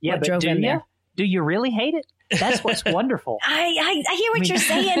 Right. Yeah, what drove him there? Do you really hate it? That's what's wonderful. I hear what you're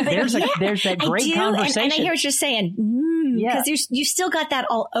saying, but there's that great conversation, and I hear what you're saying. Because you still got that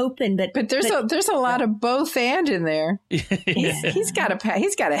all open, but there's a lot of both and in there. He's got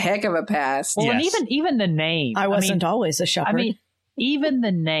a heck of a past. Well, yes. And even the name. I wasn't always a shepherd. Even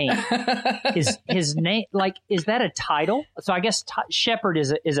the name is his name. Like, is that a title? So I guess shepherd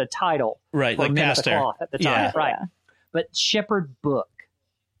is a title, right? For like pastor at the time, yeah. Right? But Shepherd Book,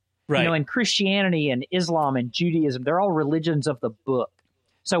 right? In Christianity and Islam and Judaism, they're all religions of the book.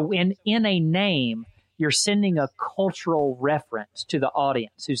 So in a name, you're sending a cultural reference to the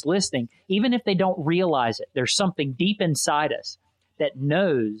audience who's listening, even if they don't realize it. There's something deep inside us that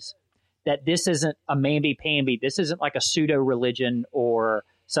knows that this isn't a mamby-pamby. This isn't like a pseudo-religion or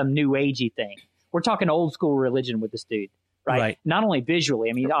some new agey thing. We're talking old school religion with this dude, right? Not only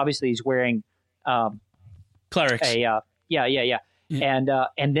visually. I mean, obviously he's wearing clerics. Yeah.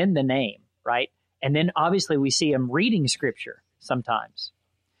 And then the name, right? And then obviously we see him reading scripture sometimes.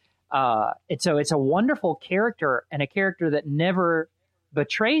 So it's a wonderful character, and a character that never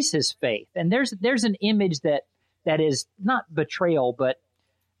betrays his faith. And there's an image that is not betrayal, but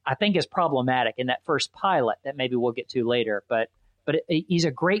I think is problematic in that first pilot that maybe we'll get to later. But he's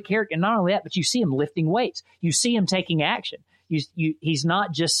a great character. And not only that, but you see him lifting weights. You see him taking action. He's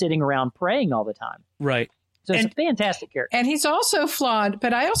not just sitting around praying all the time. Right. So it's a fantastic character. And he's also flawed.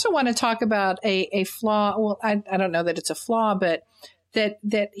 But I also want to talk about a flaw. Well, I don't know that it's a flaw, but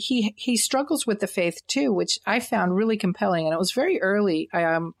that he struggles with the faith too, which I found really compelling. And it was very early.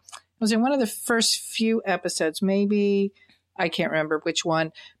 I was in one of the first few episodes, maybe. I can't remember which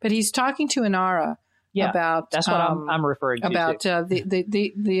one, but he's talking to Inara about. That's what I'm referring to. About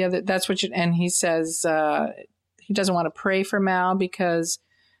the other. That's what and he says he doesn't want to pray for Mal because,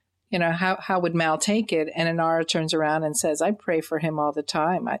 how would Mal take it? And Inara turns around and says, "I pray for him all the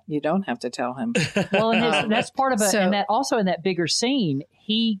time. You don't have to tell him." Well, and that's part of it. And that also in that bigger scene,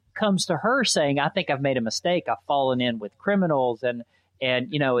 he comes to her saying, "I think I've made a mistake. I've fallen in with criminals, and I've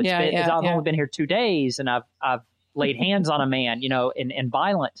only been here 2 days, and I've laid hands on a man, and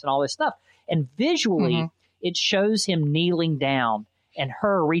violence and all this stuff." And visually, it shows him kneeling down and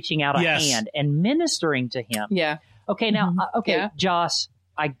her reaching out a hand and ministering to him. Yeah. Okay. Now, Joss,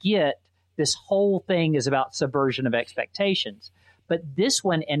 I get this whole thing is about subversion of expectations, but this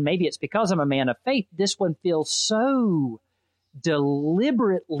one, and maybe it's because I'm a man of faith, this one feels so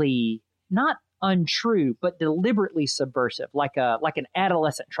deliberately not untrue, but deliberately subversive, like an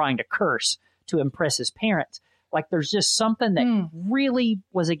adolescent trying to curse to impress his parents. Like there's just something that really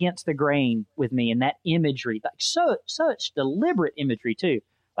was against the grain with me in that imagery, like such deliberate imagery too.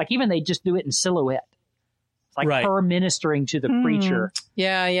 Like even they just do it in silhouette. It's like her ministering to the preacher.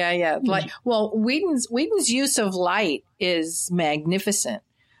 Yeah. Like, well, Whedon's use of light is magnificent.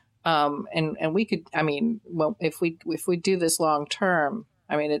 And we could, well, if we do this long term,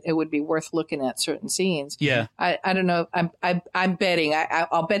 it would be worth looking at certain scenes. Yeah. I don't know. I'm betting.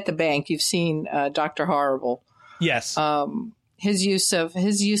 I'll bet the bank you've seen Dr. Horrible. Yes. His use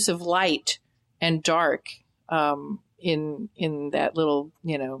of light and dark in that little,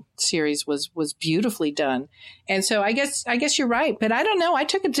 series was beautifully done. And so I guess you're right, but I don't know. I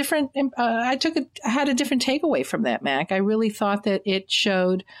took a different, I had a different takeaway from that, Mac. I really thought that it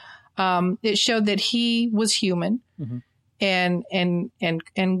showed that he was human, mm-hmm.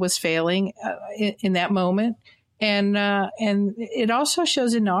 and was failing in that moment. And it also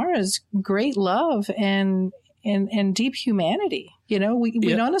shows Inara's great love and deep humanity.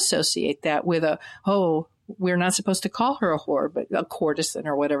 We don't associate that with we're not supposed to call her a whore, but a courtesan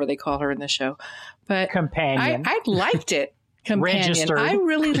or whatever they call her in the show. But companion. I liked it. Companion. Registered. I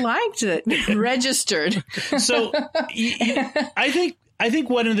really liked it. Registered. So I think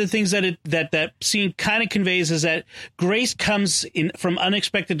one of the things that scene kind of conveys is that grace comes in from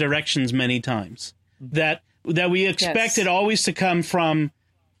unexpected directions many times. That we expect it always to come from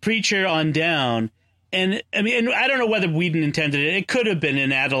preacher on down. And I mean, and I don't know whether Whedon intended it. It could have been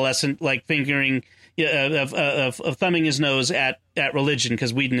an adolescent like fingering of thumbing his nose at religion,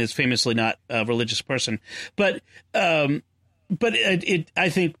 because Whedon is famously not a religious person. But I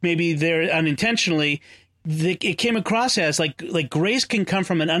think maybe there unintentionally it came across as like grace can come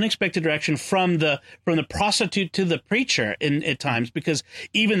from an unexpected direction from the prostitute to the preacher at times, because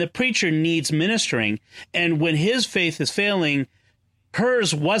even the preacher needs ministering, and when his faith is failing,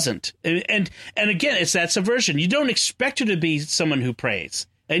 hers wasn't. And again, it's that subversion. You don't expect her to be someone who prays.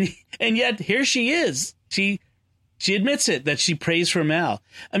 And yet here she is. She admits it, that she prays for Mal.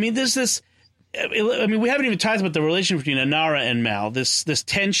 I mean, there's this. I mean, we haven't even talked about the relationship between Inara and Mal. This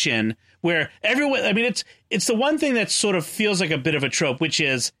tension where everyone. I mean, it's the one thing that sort of feels like a bit of a trope, which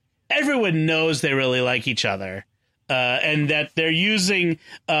is everyone knows they really like each other, and that they're using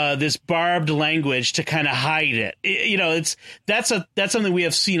this barbed language to kind of hide it. That's something we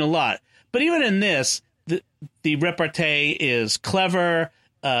have seen a lot. But even in this, the repartee is clever.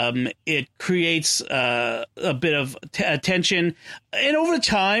 It creates a bit of tension, and over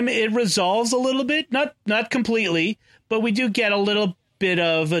time it resolves a little bit, not completely, but we do get a little bit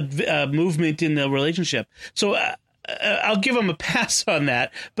of a movement in the relationship. So I'll give him a pass on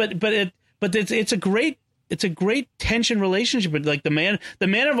that. But it's a great tension relationship. Like the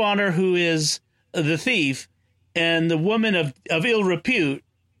man of honor who is the thief, and the woman of ill repute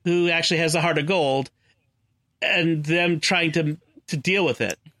who actually has the heart of gold, and them trying to deal with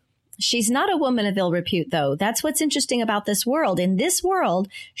it. She's not a woman of ill repute, though. That's what's interesting about this world. In this world,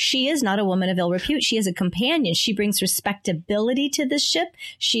 she is not a woman of ill repute. She is a companion. She brings respectability to this ship.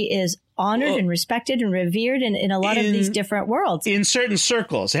 She is honored and respected and revered in a lot of these different worlds. In certain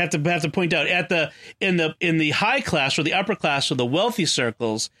circles, I have to point out, in the high class or the upper class or the wealthy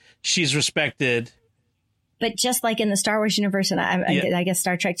circles, she's respected. But just like in the Star Wars universe, and I guess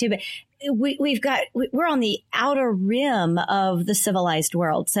Star Trek too, but we're on the outer rim of the civilized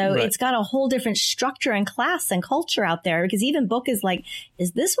world. So It's got a whole different structure and class and culture out there, because even Book is like,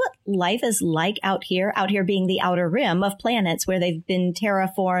 is this what life is like out here being the outer rim of planets where they've been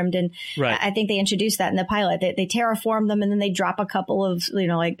terraformed? And I think they introduced that in the pilot. They terraform them, and then they drop a couple of,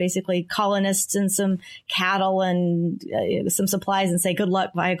 like basically colonists and some cattle and some supplies and say, good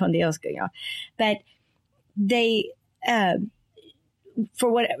luck, vaya con Dios. But they,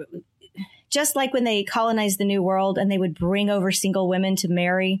 just like when they colonized the New World and they would bring over single women to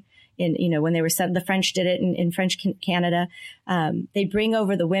marry, when they were set, the French did it in French Canada. They bring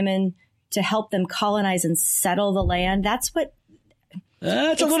over the women to help them colonize and settle the land. That's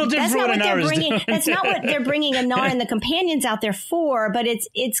a little different from what Inara's doing. That's not what they're bringing Inara and the companions out there for, but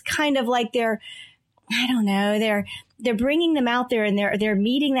it's kind of like they're bringing them out there, and they're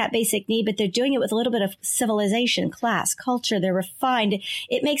meeting that basic need, but they're doing it with a little bit of civilization, class, culture. They're refined.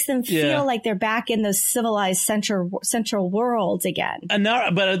 It makes them feel like they're back in those civilized central worlds again.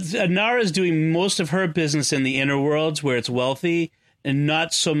 Inara is doing most of her business in the inner worlds where it's wealthy, and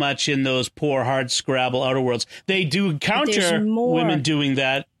not so much in those poor, hard scrabble outer worlds. They do encounter women doing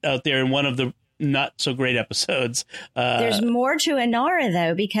that out there in one of the not so great episodes. There's more to Inara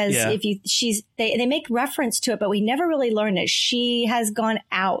though, because they make reference to it, but we never really learn it. She has gone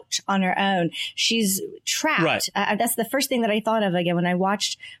out on her own. She's trapped. Right. That's the first thing that I thought of again when I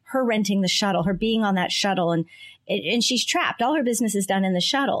watched her renting the shuttle, her being on that shuttle, and she's trapped. All her business is done in the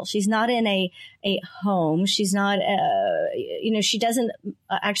shuttle. She's not in a home. She's not, she doesn't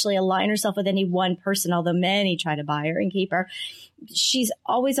actually align herself with any one person, although many try to buy her and keep her. She's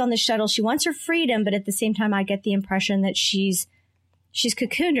always on the shuttle. She wants her freedom, but at the same time, I get the impression that she's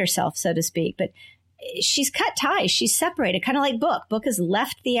cocooned herself, so to speak. But she's cut ties. She's separated, kind of like Book. Book has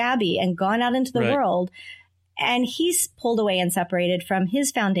left the Abbey and gone out into the world, and he's pulled away and separated from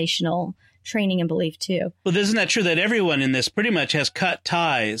his foundational training and belief too. Well, isn't that true that everyone in this pretty much has cut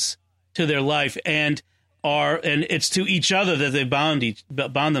ties to their life and and it's to each other that they bond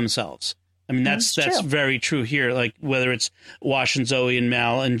themselves. I mean, that's very true here. Like whether it's Wash and Zoe and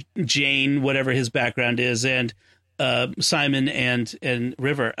Mal and Jane, whatever his background is, and Simon and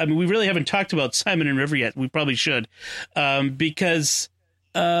River. I mean, we really haven't talked about Simon and River yet. We probably should, because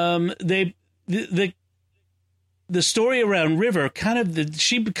the story around River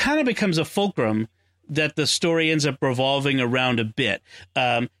she kind of becomes a fulcrum that the story ends up revolving around a bit.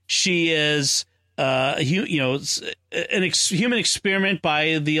 She is human experiment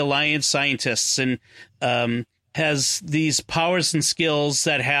by the Alliance scientists, and has these powers and skills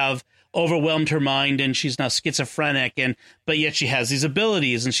that have overwhelmed her mind, and she's now schizophrenic, but yet she has these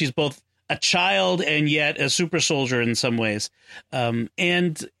abilities, and she's both a child and yet a super soldier in some ways. And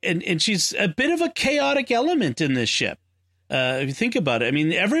she's a bit of a chaotic element in this ship. If you think about it, I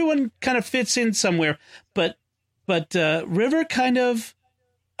mean, everyone kind of fits in somewhere, but River kind of,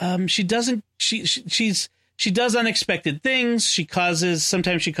 she does unexpected things.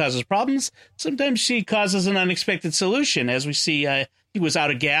 Sometimes she causes problems. Sometimes she causes an unexpected solution, as we see. He was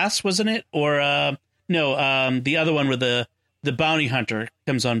out of gas, wasn't it? Or the other one where the bounty hunter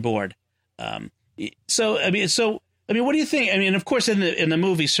comes on board. So I mean, what do you think? I mean, of course, in the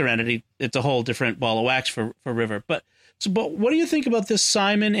movie Serenity, it's a whole different ball of wax for River. But what do you think about this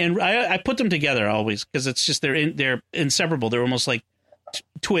Simon and I put them together always because it's just they're inseparable. They're almost like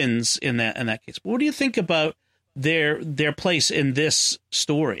twins in that case. But what do you think about their place in this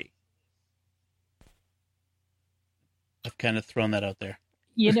story? I've kind of thrown that out there.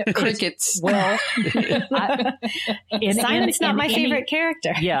 You know, crickets. Well, Simon's not my favorite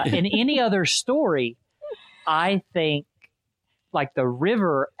character. Yeah, in any other story, I think like the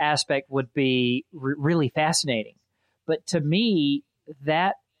River aspect would be really fascinating. But to me,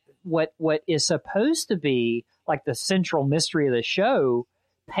 that what is supposed to be like the central mystery of the show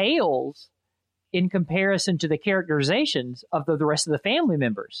pales in comparison to the characterizations of the rest of the family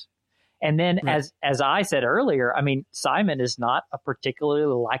members. And then, right. as I said earlier, I mean, Simon is not a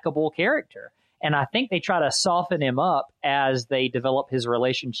particularly likable character. And I think they try to soften him up as they develop his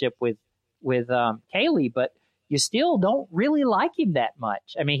relationship with Kaylee, but you still don't really like him that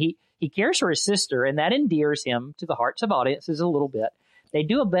much. I mean, he cares for his sister, and that endears him to the hearts of audiences a little bit. They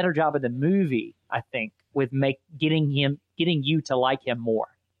do a better job in the movie, I think, with getting you to like him more.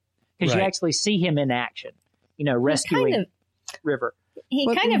 Because you actually see him in action, rescuing River. He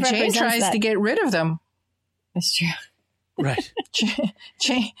kind of Jane represents tries that. to get rid of them. That's true. Right.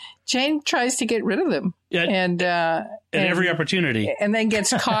 Jane tries to get rid of them. Yeah. And every opportunity. And then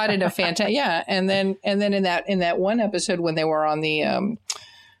gets caught in a fantastic. Yeah. And then in that one episode when they were on the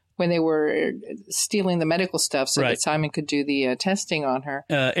when they were stealing the medical stuff so that Simon could do the testing on her.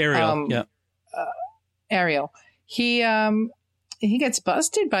 Ariel. Ariel. He gets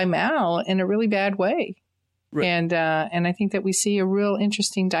busted by Mal in a really bad way. Right. And I think that we see a real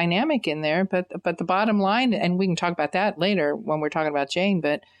interesting dynamic in there. But the bottom line, and we can talk about that later when we're talking about Jane,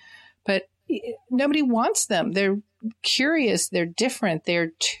 but nobody wants them. They're curious. They're different.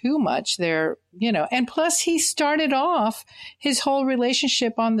 They're too much. They're, and plus he started off his whole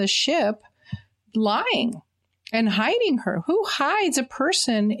relationship on the ship lying and hiding her. Who hides a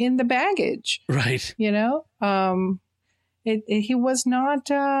person in the baggage? Right. He was not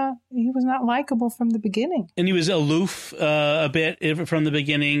likable from the beginning, and he was aloof a bit from the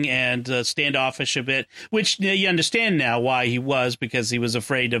beginning and standoffish a bit, which you understand now why he was, because he was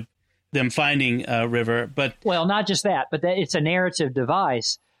afraid of them finding River. But not just that, but that it's a narrative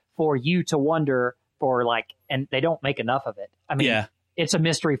device for you to wonder and they don't make enough of it. I mean, it's a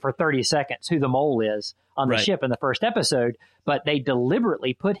mystery for 30 seconds who the mole is on the ship in the first episode, but they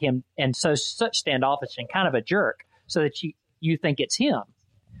deliberately put him in such standoffish and kind of a jerk, so that you think it's him.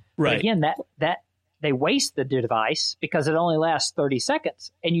 Right. But again, that they waste the device because it only lasts 30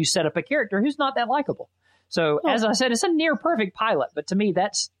 seconds, and you set up a character who's not that likable. So as I said, it's a near perfect pilot, but to me,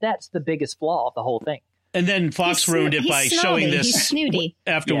 that's the biggest flaw of the whole thing. And then Fox ruined it by showing this he's snooty.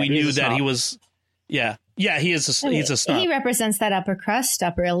 After we knew that he was. Yeah, he's a snob. He represents that upper crust,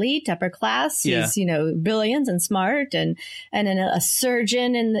 upper elite, upper class. He's, brilliant and smart and a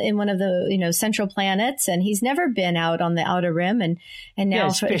surgeon in one of the, central planets. And he's never been out on the outer rim. And now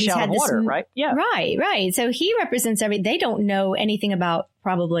he's fish out of water, right? Yeah. Right. So he represents they don't know anything about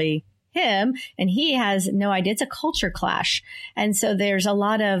probably him, and he has no idea. It's a culture clash. And so there's a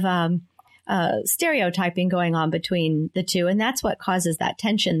lot of, stereotyping going on between the two. And that's what causes that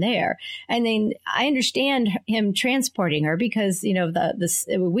tension there. And then I understand him transporting her because,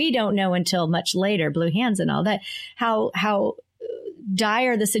 we don't know until much later, Blue Hands and all that, how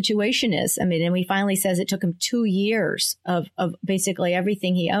dire the situation is. I mean, and he finally says it took him 2 years of basically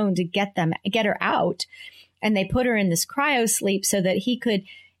everything he owned to get her out. And they put her in this cryo sleep so that he could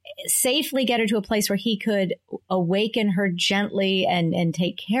safely get her to a place where he could awaken her gently and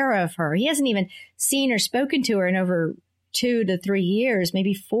take care of her. He hasn't even seen or spoken to her in over 2 to 3 years,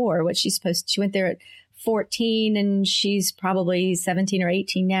 maybe 4. She went there at 14 and she's probably 17 or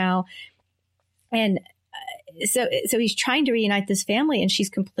 18 now. And so he's trying to reunite this family, and she's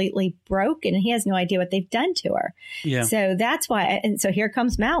completely broken, and he has no idea what they've done to her. Yeah. So that's why. And so here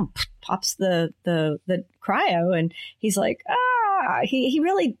comes Mal, pops the cryo, and he's like,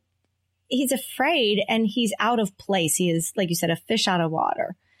 he's afraid, and he's out of place. He is, like you said, a fish out of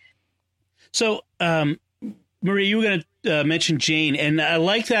water. So, Marie, you were going to mention Jane, and I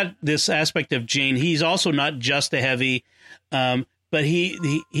like that this aspect of Jane. He's also not just a heavy, but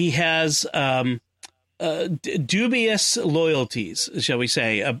he has dubious loyalties, shall we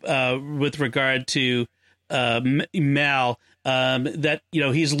say, with regard to Mal. That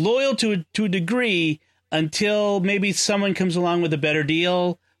he's loyal to a degree until maybe someone comes along with a better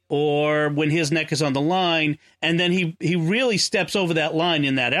deal, or when his neck is on the line, and then he really steps over that line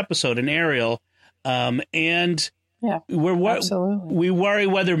in that episode in Ariel. And yeah, we worry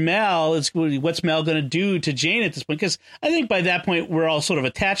whether what's Mal going to do to Jane at this point, because I think by that point we're all sort of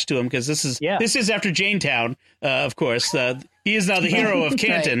attached to him, because this is after Janetown, of course. He is now the hero of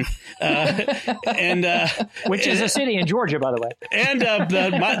Canton, which is a city in Georgia, by the way, and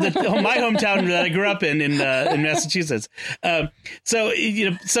my hometown that I grew up in Massachusetts.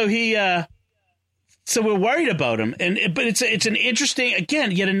 So we're worried about him, but it's an interesting,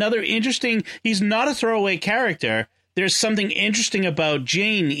 again, yet another interesting. He's not a throwaway character. There's something interesting about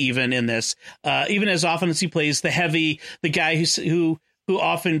Jane, even in this, even as often as he plays the heavy, the guy who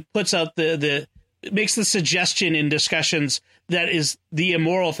often puts out makes the suggestion in discussions that is the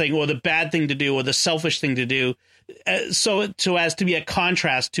immoral thing or the bad thing to do or the selfish thing to do, so as to be a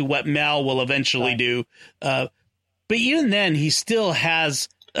contrast to what Mal will eventually do. But even then, he still has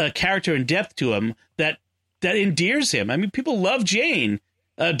a character and depth to him that endears him. I mean, people love Jane,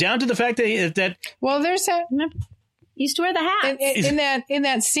 down to the fact that there's that. Used to wear the hat in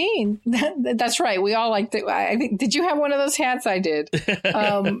that scene. That's right. We all like that. I think. Did you have one of those hats? I did.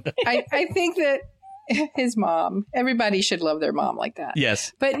 I think that his mom. Everybody should love their mom like that.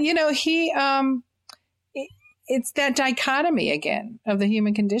 Yes. But he. It's that dichotomy again of the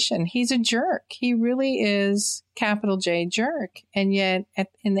human condition. He's a jerk. He really is capital J jerk. And yet,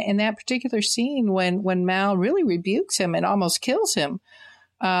 in that particular scene, when Mal really rebukes him and almost kills him.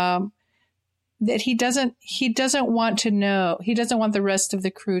 That he doesn't want to know. He doesn't want the rest of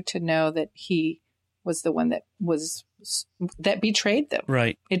the crew to know that he was the one that betrayed them.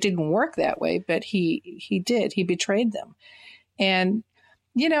 Right. It didn't work that way, but he did. He betrayed them. And,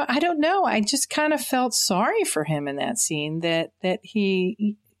 I don't know. I just kind of felt sorry for him in that scene that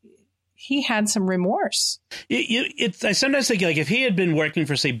he had some remorse. I sometimes think, like, if he had been working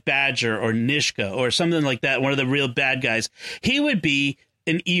for, say, Badger or Nishka or something like that, one of the real bad guys, he would be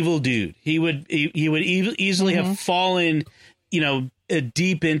an evil dude. He would easily have fallen,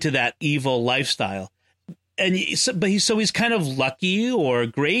 deep into that evil lifestyle. And he's kind of lucky or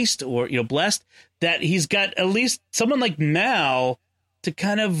graced or blessed that he's got at least someone like Mal to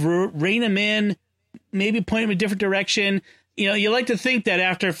kind of rein him in, maybe point him in a different direction. You like to think that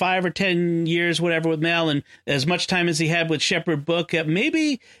after 5 or 10 years, whatever, with Mal, and as much time as he had with Shepherd Book,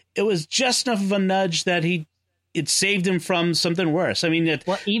 maybe it was just enough of a nudge that it saved him from something worse. I mean,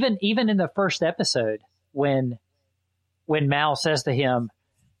 even in the first episode, when Mal says to him,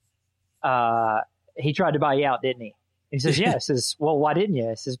 he tried to buy you out, didn't he? He says, yeah. He says, well, why didn't you?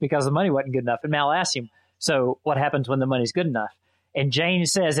 He says, because the money wasn't good enough. And Mal asks him, so what happens when the money's good enough? And Jane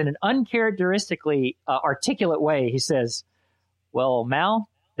says, in an uncharacteristically articulate way, he says, well, Mal,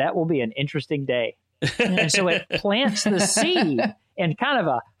 that will be an interesting day. And so it plants the seed in kind of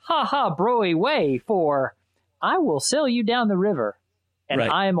a ha-ha bro-y way for, I will sell you down the river, and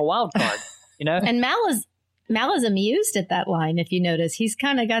right. I am a wild card, And Mal is amused at that line. If you notice, he's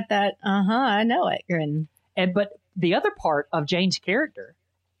kind of got that, I know it grin. But the other part of Jane's character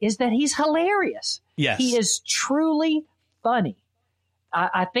is that he's hilarious. Yes. He is truly funny.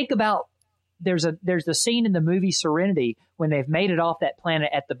 I think about, there's a scene in the movie Serenity when they've made it off that planet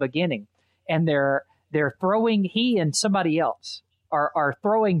at the beginning, and they're throwing, he and somebody else are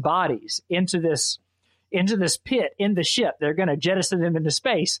throwing bodies into this pit in the ship. They're going to jettison them into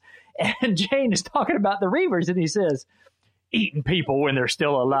space. And Jane is talking about the Reavers, and he says, eating people when they're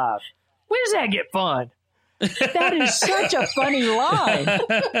still alive. When does that get fun? That is such a funny line.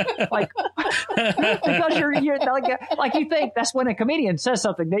 Like, because you're like you think that's when a comedian says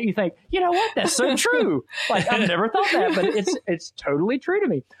something that you think, you know what, that's so true. Like, I've never thought that, but it's totally true to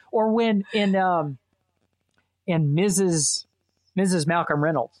me. Or when in Mrs. Malcolm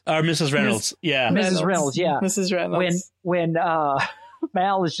Reynolds. Or Mrs. Reynolds. Yeah. Mrs. Reynolds, yeah. Mrs. Reynolds. When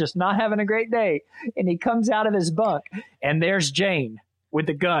Mal is just not having a great day and he comes out of his bunk and there's Jane with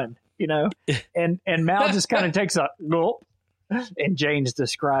the gun, you know, and Mal just kind of takes a gulp and Jane's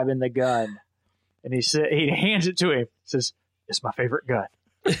describing the gun and he hands it to him, says, "It's my favorite gun."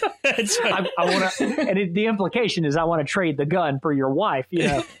 I want to, and the implication is I want to trade the gun for your wife, you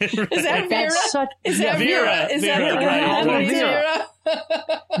know. Is that Vera? Is that Vera? Is that Vera?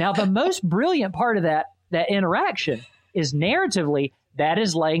 Vera? Now, the most brilliant part of that interaction is narratively that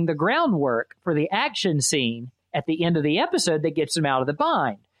is laying the groundwork for the action scene at the end of the episode that gets them out of the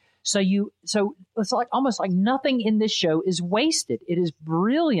bind. So it's like almost like nothing in this show is wasted. It is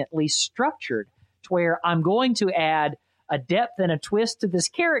brilliantly structured to where I'm going to add a depth and a twist to this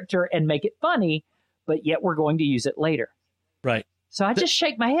character and make it funny, but yet we're going to use it later. Right. So I just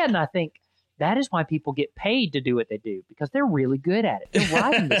shake my head and I think that is why people get paid to do what they do, because they're really good at it. They're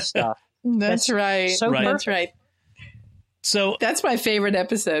writing this stuff. That's right. So right. That's right. So that's my favorite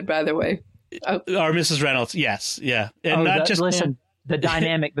episode, by the way. Or Mrs. Reynolds. Yes. Yeah. And listen, the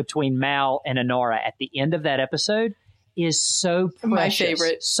dynamic between Mal and Honora at the end of that episode is so precious. My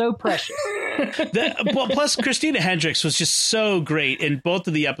favorite. So precious. Plus, Christina Hendricks was just so great in both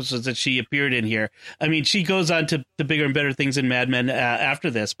of the episodes that she appeared in here. I mean, she goes on to the bigger and better things in Mad Men after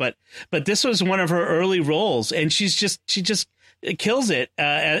this, but this was one of her early roles, and she just kills it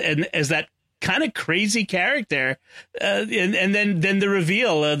and as that kind of crazy character, and then the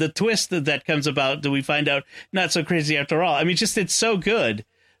reveal, the twist that comes about, that we find out not so crazy after all. I mean, it's so good.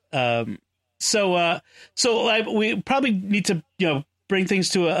 So we probably need to bring things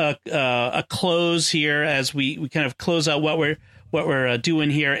to a close here as we kind of close out what we're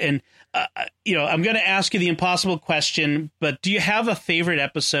doing here. And I'm going to ask you the impossible question, but do you have a favorite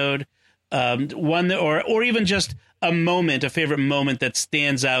episode, one that, or even just a favorite moment that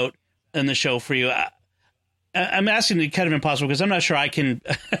stands out in the show for you? I'm asking the kind of impossible because I'm not sure I can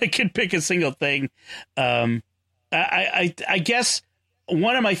pick a single thing. I guess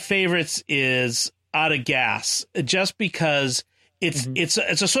one of my favorites is Out of Gas, just because it's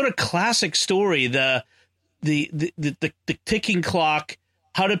a sort of classic story. The ticking clock.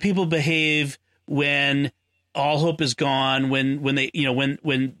 How do people behave when all hope is gone? When they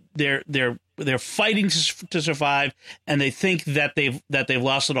when they're fighting to survive and they think that they've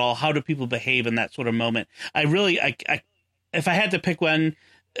lost it all. How do people behave in that sort of moment? If I had to pick one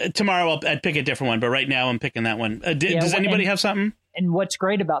tomorrow, I'd pick a different one. But right now, I'm picking that one. Does anybody have something? And what's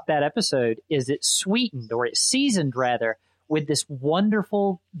great about that episode is it's sweetened, or it's seasoned rather, with this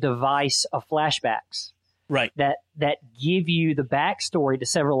wonderful device of flashbacks. Right. That give you the backstory to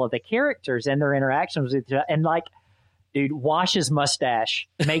several of the characters and their interactions with each other. And dude, Wash's mustache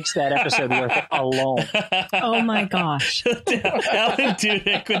makes that episode worth it alone. Oh my gosh. Alan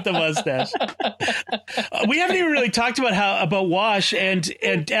Tudyk with the mustache. We haven't even really talked about Wash and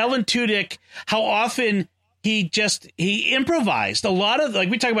Alan Tudyk, how often he improvised. A lot of,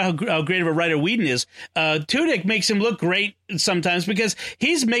 we talk about how great of a writer Whedon is. Tudyk makes him look great sometimes because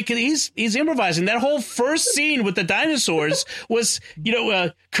he's improvising. That whole first scene with the dinosaurs was,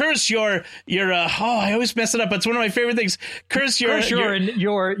 curse your I always mess it up. It's one of my favorite things. Curse your sudden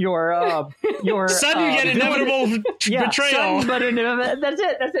yet inevitable betrayal. That's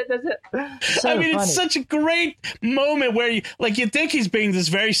it. So I mean, funny. It's such a great moment where you think he's being this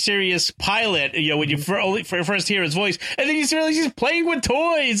very serious pilot, when you first hear his voice, and then you realize he's playing with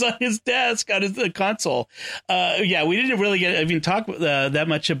toys on his desk on his console. We didn't really even talk that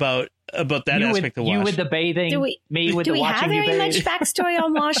much about that aspect of Wash. You with the bathing, me with the watching you bathe. Do we have very much backstory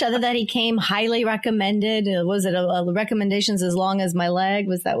on Wash other than he came highly recommended? Was it a recommendations as long as my leg?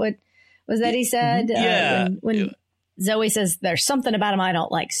 Was that he said? Yeah. When Zoe says, "There's something about him I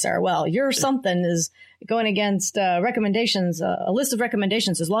don't like, sir." Well, your something is going against recommendations, a list of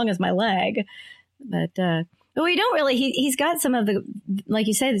recommendations as long as my leg. But we don't really. He's got some of the, like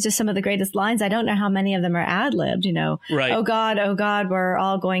you say, just some of the greatest lines. I don't know how many of them are ad libbed. Right? Oh God, we're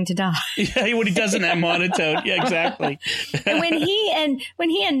all going to die. Yeah, when he does in that monotone. Yeah, exactly. And when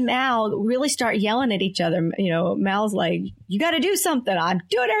he and Mal really start yelling at each other, Mal's like, "You got to do something. I'm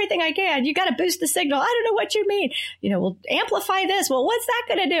doing everything I can. You got to boost the signal. I don't know what you mean. We'll amplify this. Well, what's that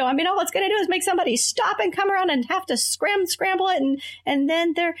going to do? I mean, all it's going to do is make somebody stop and come around and have to scramble it, and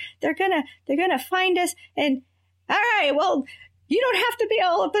then they're gonna find us and." All right, well, You don't have to be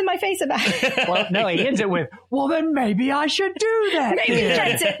all up in my face about it. Well, no, he ends it with, well, then maybe I should do that. Maybe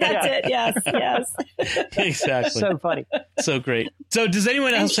that's it. That's it. Yes. Exactly. So funny. So great. So does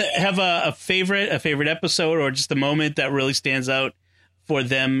anyone else have a favorite episode or just a moment that really stands out for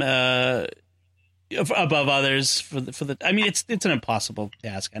them above others for the I mean, it's an impossible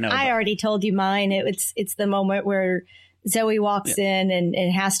task. I know. I already told you mine. It's the moment where Zoe walks in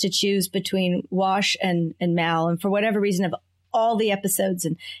and has to choose between Wash and Mal. And for whatever reason of all the episodes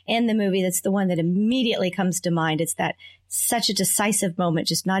and the movie, that's the one that immediately comes to mind. It's that such a decisive moment,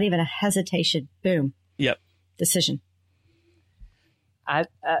 just not even a hesitation. Boom. Yep. Decision. I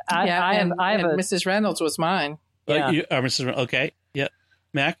have Mrs. Reynolds was mine. Yeah. Mrs. Reynolds. Okay. Yep.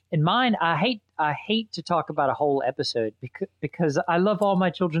 Mac? In mine, I hate to talk about a whole episode because I love all my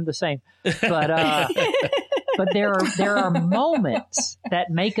children the same. But but there are moments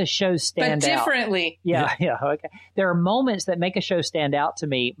that make a show stand out. But differently. Yeah, okay. There are moments that make a show stand out to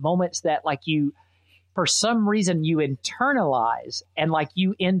me, moments that like you, for some reason, you internalize and like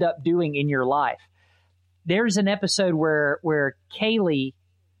you end up doing in your life. There's an episode where Kaylee,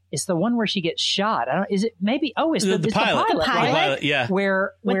 it's the one where she gets shot. Is it maybe? Oh, it's the pilot. The pilot, right? Yeah.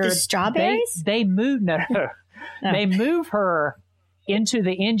 With the strawberries? They move, no. They move her into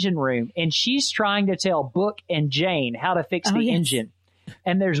the engine room, and she's trying to tell Book and Jane how to fix the engine.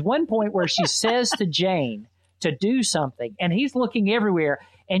 And there's one point where she says to Jane to do something, and he's looking everywhere,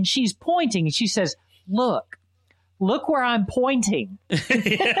 and she's pointing, and she says, look where I'm pointing.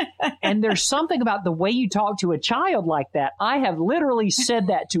 And there's something about the way you talk to a child like that. I have literally said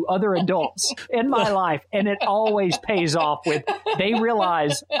that to other adults in my life, and it always pays off with they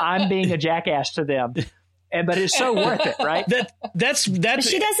realize I'm being a jackass to them. But it's so worth it, right? That's. But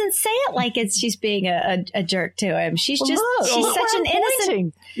she doesn't say it like she's being a jerk to him. She's such an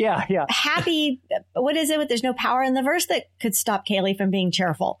innocent, happy. What is it? There's no power in the verse that could stop Kaylee from being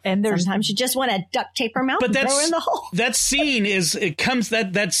cheerful. And sometimes you just want to duct tape her mouth and throw her in the hole. That scene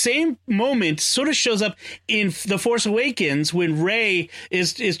that same moment sort of shows up in The Force Awakens when Rey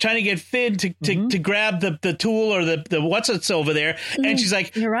is trying to get Finn to grab the tool or the what's it's over there, and she's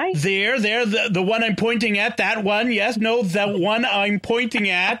like, "You're right. There, the one I'm pointing at, that one, yes, no, the one I'm pointing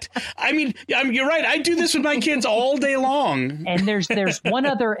at." I mean, you're right. I do this with my kids all day long. And there's one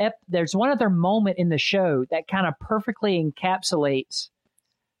other moment in the show that kind of perfectly encapsulates,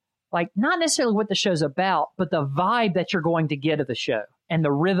 like, not necessarily what the show's about, but the vibe that you're going to get of the show and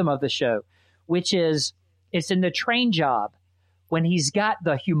the rhythm of the show, which is it's in the train job when he's got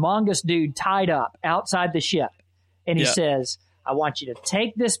the humongous dude tied up outside the ship, and he says, I want you to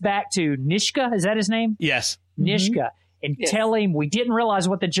take this back to Nishka. Is that his name? Yes. Nishka. And tell him we didn't realize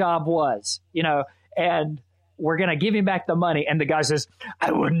what the job was, and we're going to give him back the money. And the guy says,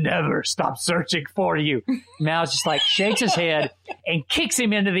 I would never stop searching for you. Mal's just like shakes his head and kicks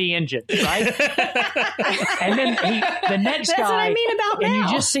him into the engine, right? And then the next guy. That's what I mean about Mal. And you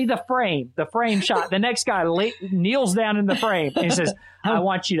just see the frame shot. The next guy kneels down in the frame and he says, I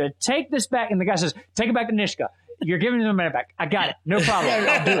want you to take this back. And the guy says, take it back to Nishka. You're giving him the money back. I got it. No problem.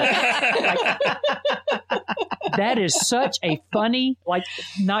 I'll do it. That is such a funny, like,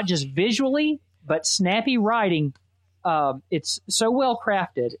 not just visually, but snappy writing. It's so well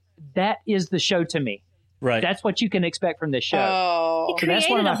crafted. That is the show to me. Right. That's what you can expect from this show. Oh, so that's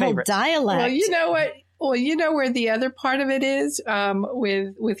one of my favorites. Dialect. Well, you know what? Well, you know where the other part of it is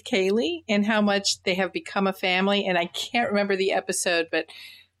with Kaylee and how much they have become a family. And I can't remember the episode, but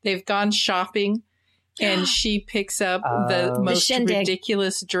they've gone shopping. And she picks up the most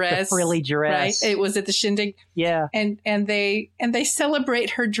ridiculous dress, the frilly dress. Right? It was at the shindig. Yeah, and they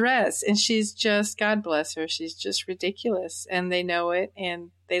celebrate her dress, and she's just, God bless her, she's just ridiculous, and they know it, and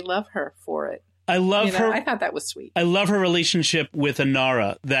they love her for it. I love her. I thought that was sweet. I love her relationship with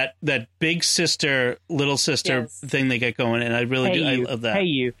Inara, that big sister, little sister thing they get going, and I really do. I love that. Hey,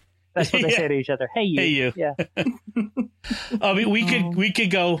 you. That's what they say to each other. Hey, you. Hey, you. Yeah. I mean, we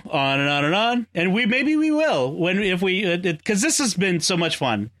could go on and on and on, and maybe we will because this has been so much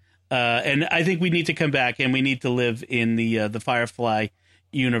fun, and I think we need to come back and we need to live in the Firefly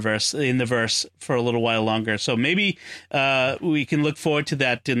universe, in the verse, for a little while longer. So maybe we can look forward to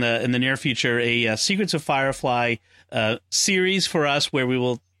that in the near future. A Secrets of Firefly series for us, where we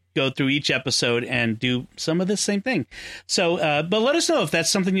will go through each episode and do some of the same thing. So, but let us know if that's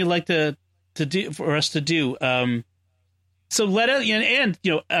something you'd like to do for us to do. So let us, and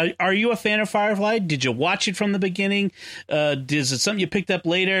are you a fan of Firefly? Did you watch it from the beginning? Is it something you picked up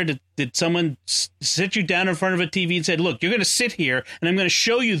later? Did someone sit you down in front of a TV and said, look, you're going to sit here and I'm going to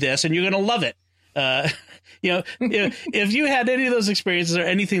show you this and you're going to love it? If you had any of those experiences or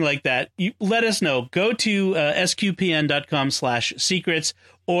anything like that, let us know. Go to sqpn.com/secrets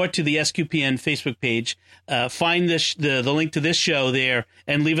or to the SQPN Facebook page. Find the link to this show there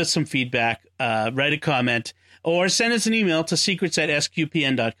and leave us some feedback. Write a comment or send us an email to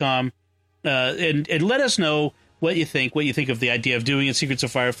secrets@sqpn.com and let us know what you think of the idea of doing a Secrets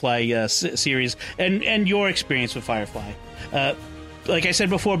of Firefly series and your experience with Firefly. Like I said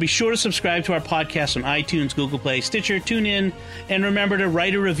before, be sure to subscribe to our podcast on iTunes, Google Play, Stitcher, TuneIn, and remember to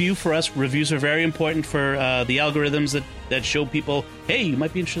write a review for us. Reviews are very important for the algorithms that show people, hey, you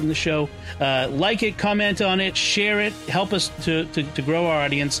might be interested in the show. Like it, comment on it, share it, help us to grow our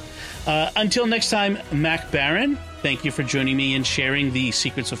audience. Until next time, Mac Barron, thank you for joining me and sharing the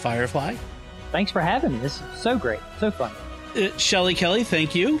Secrets of Firefly. Thanks for having me. This is so great, so fun. Shelley Kelly,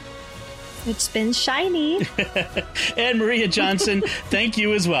 thank you. It's been shiny. And Maria Johnson, thank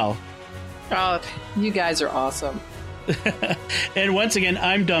you as well. Oh, you guys are awesome. And once again,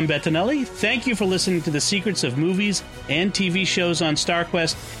 I'm Dom Bettinelli. Thank you for listening to the secrets of movies and TV shows on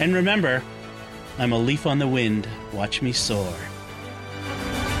StarQuest. And remember, I'm a leaf on the wind. Watch me soar.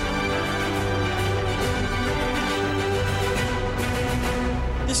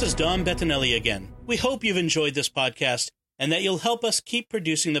 This is Dom Bettinelli again. We hope you've enjoyed this podcast and that you'll help us keep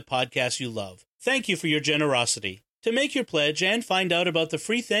producing the podcast you love. Thank you for your generosity. To make your pledge and find out about the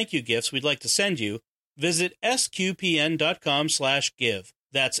free thank you gifts we'd like to send you, visit sqpn.com/give.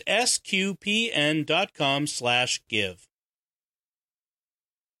 That's sqpn.com/give.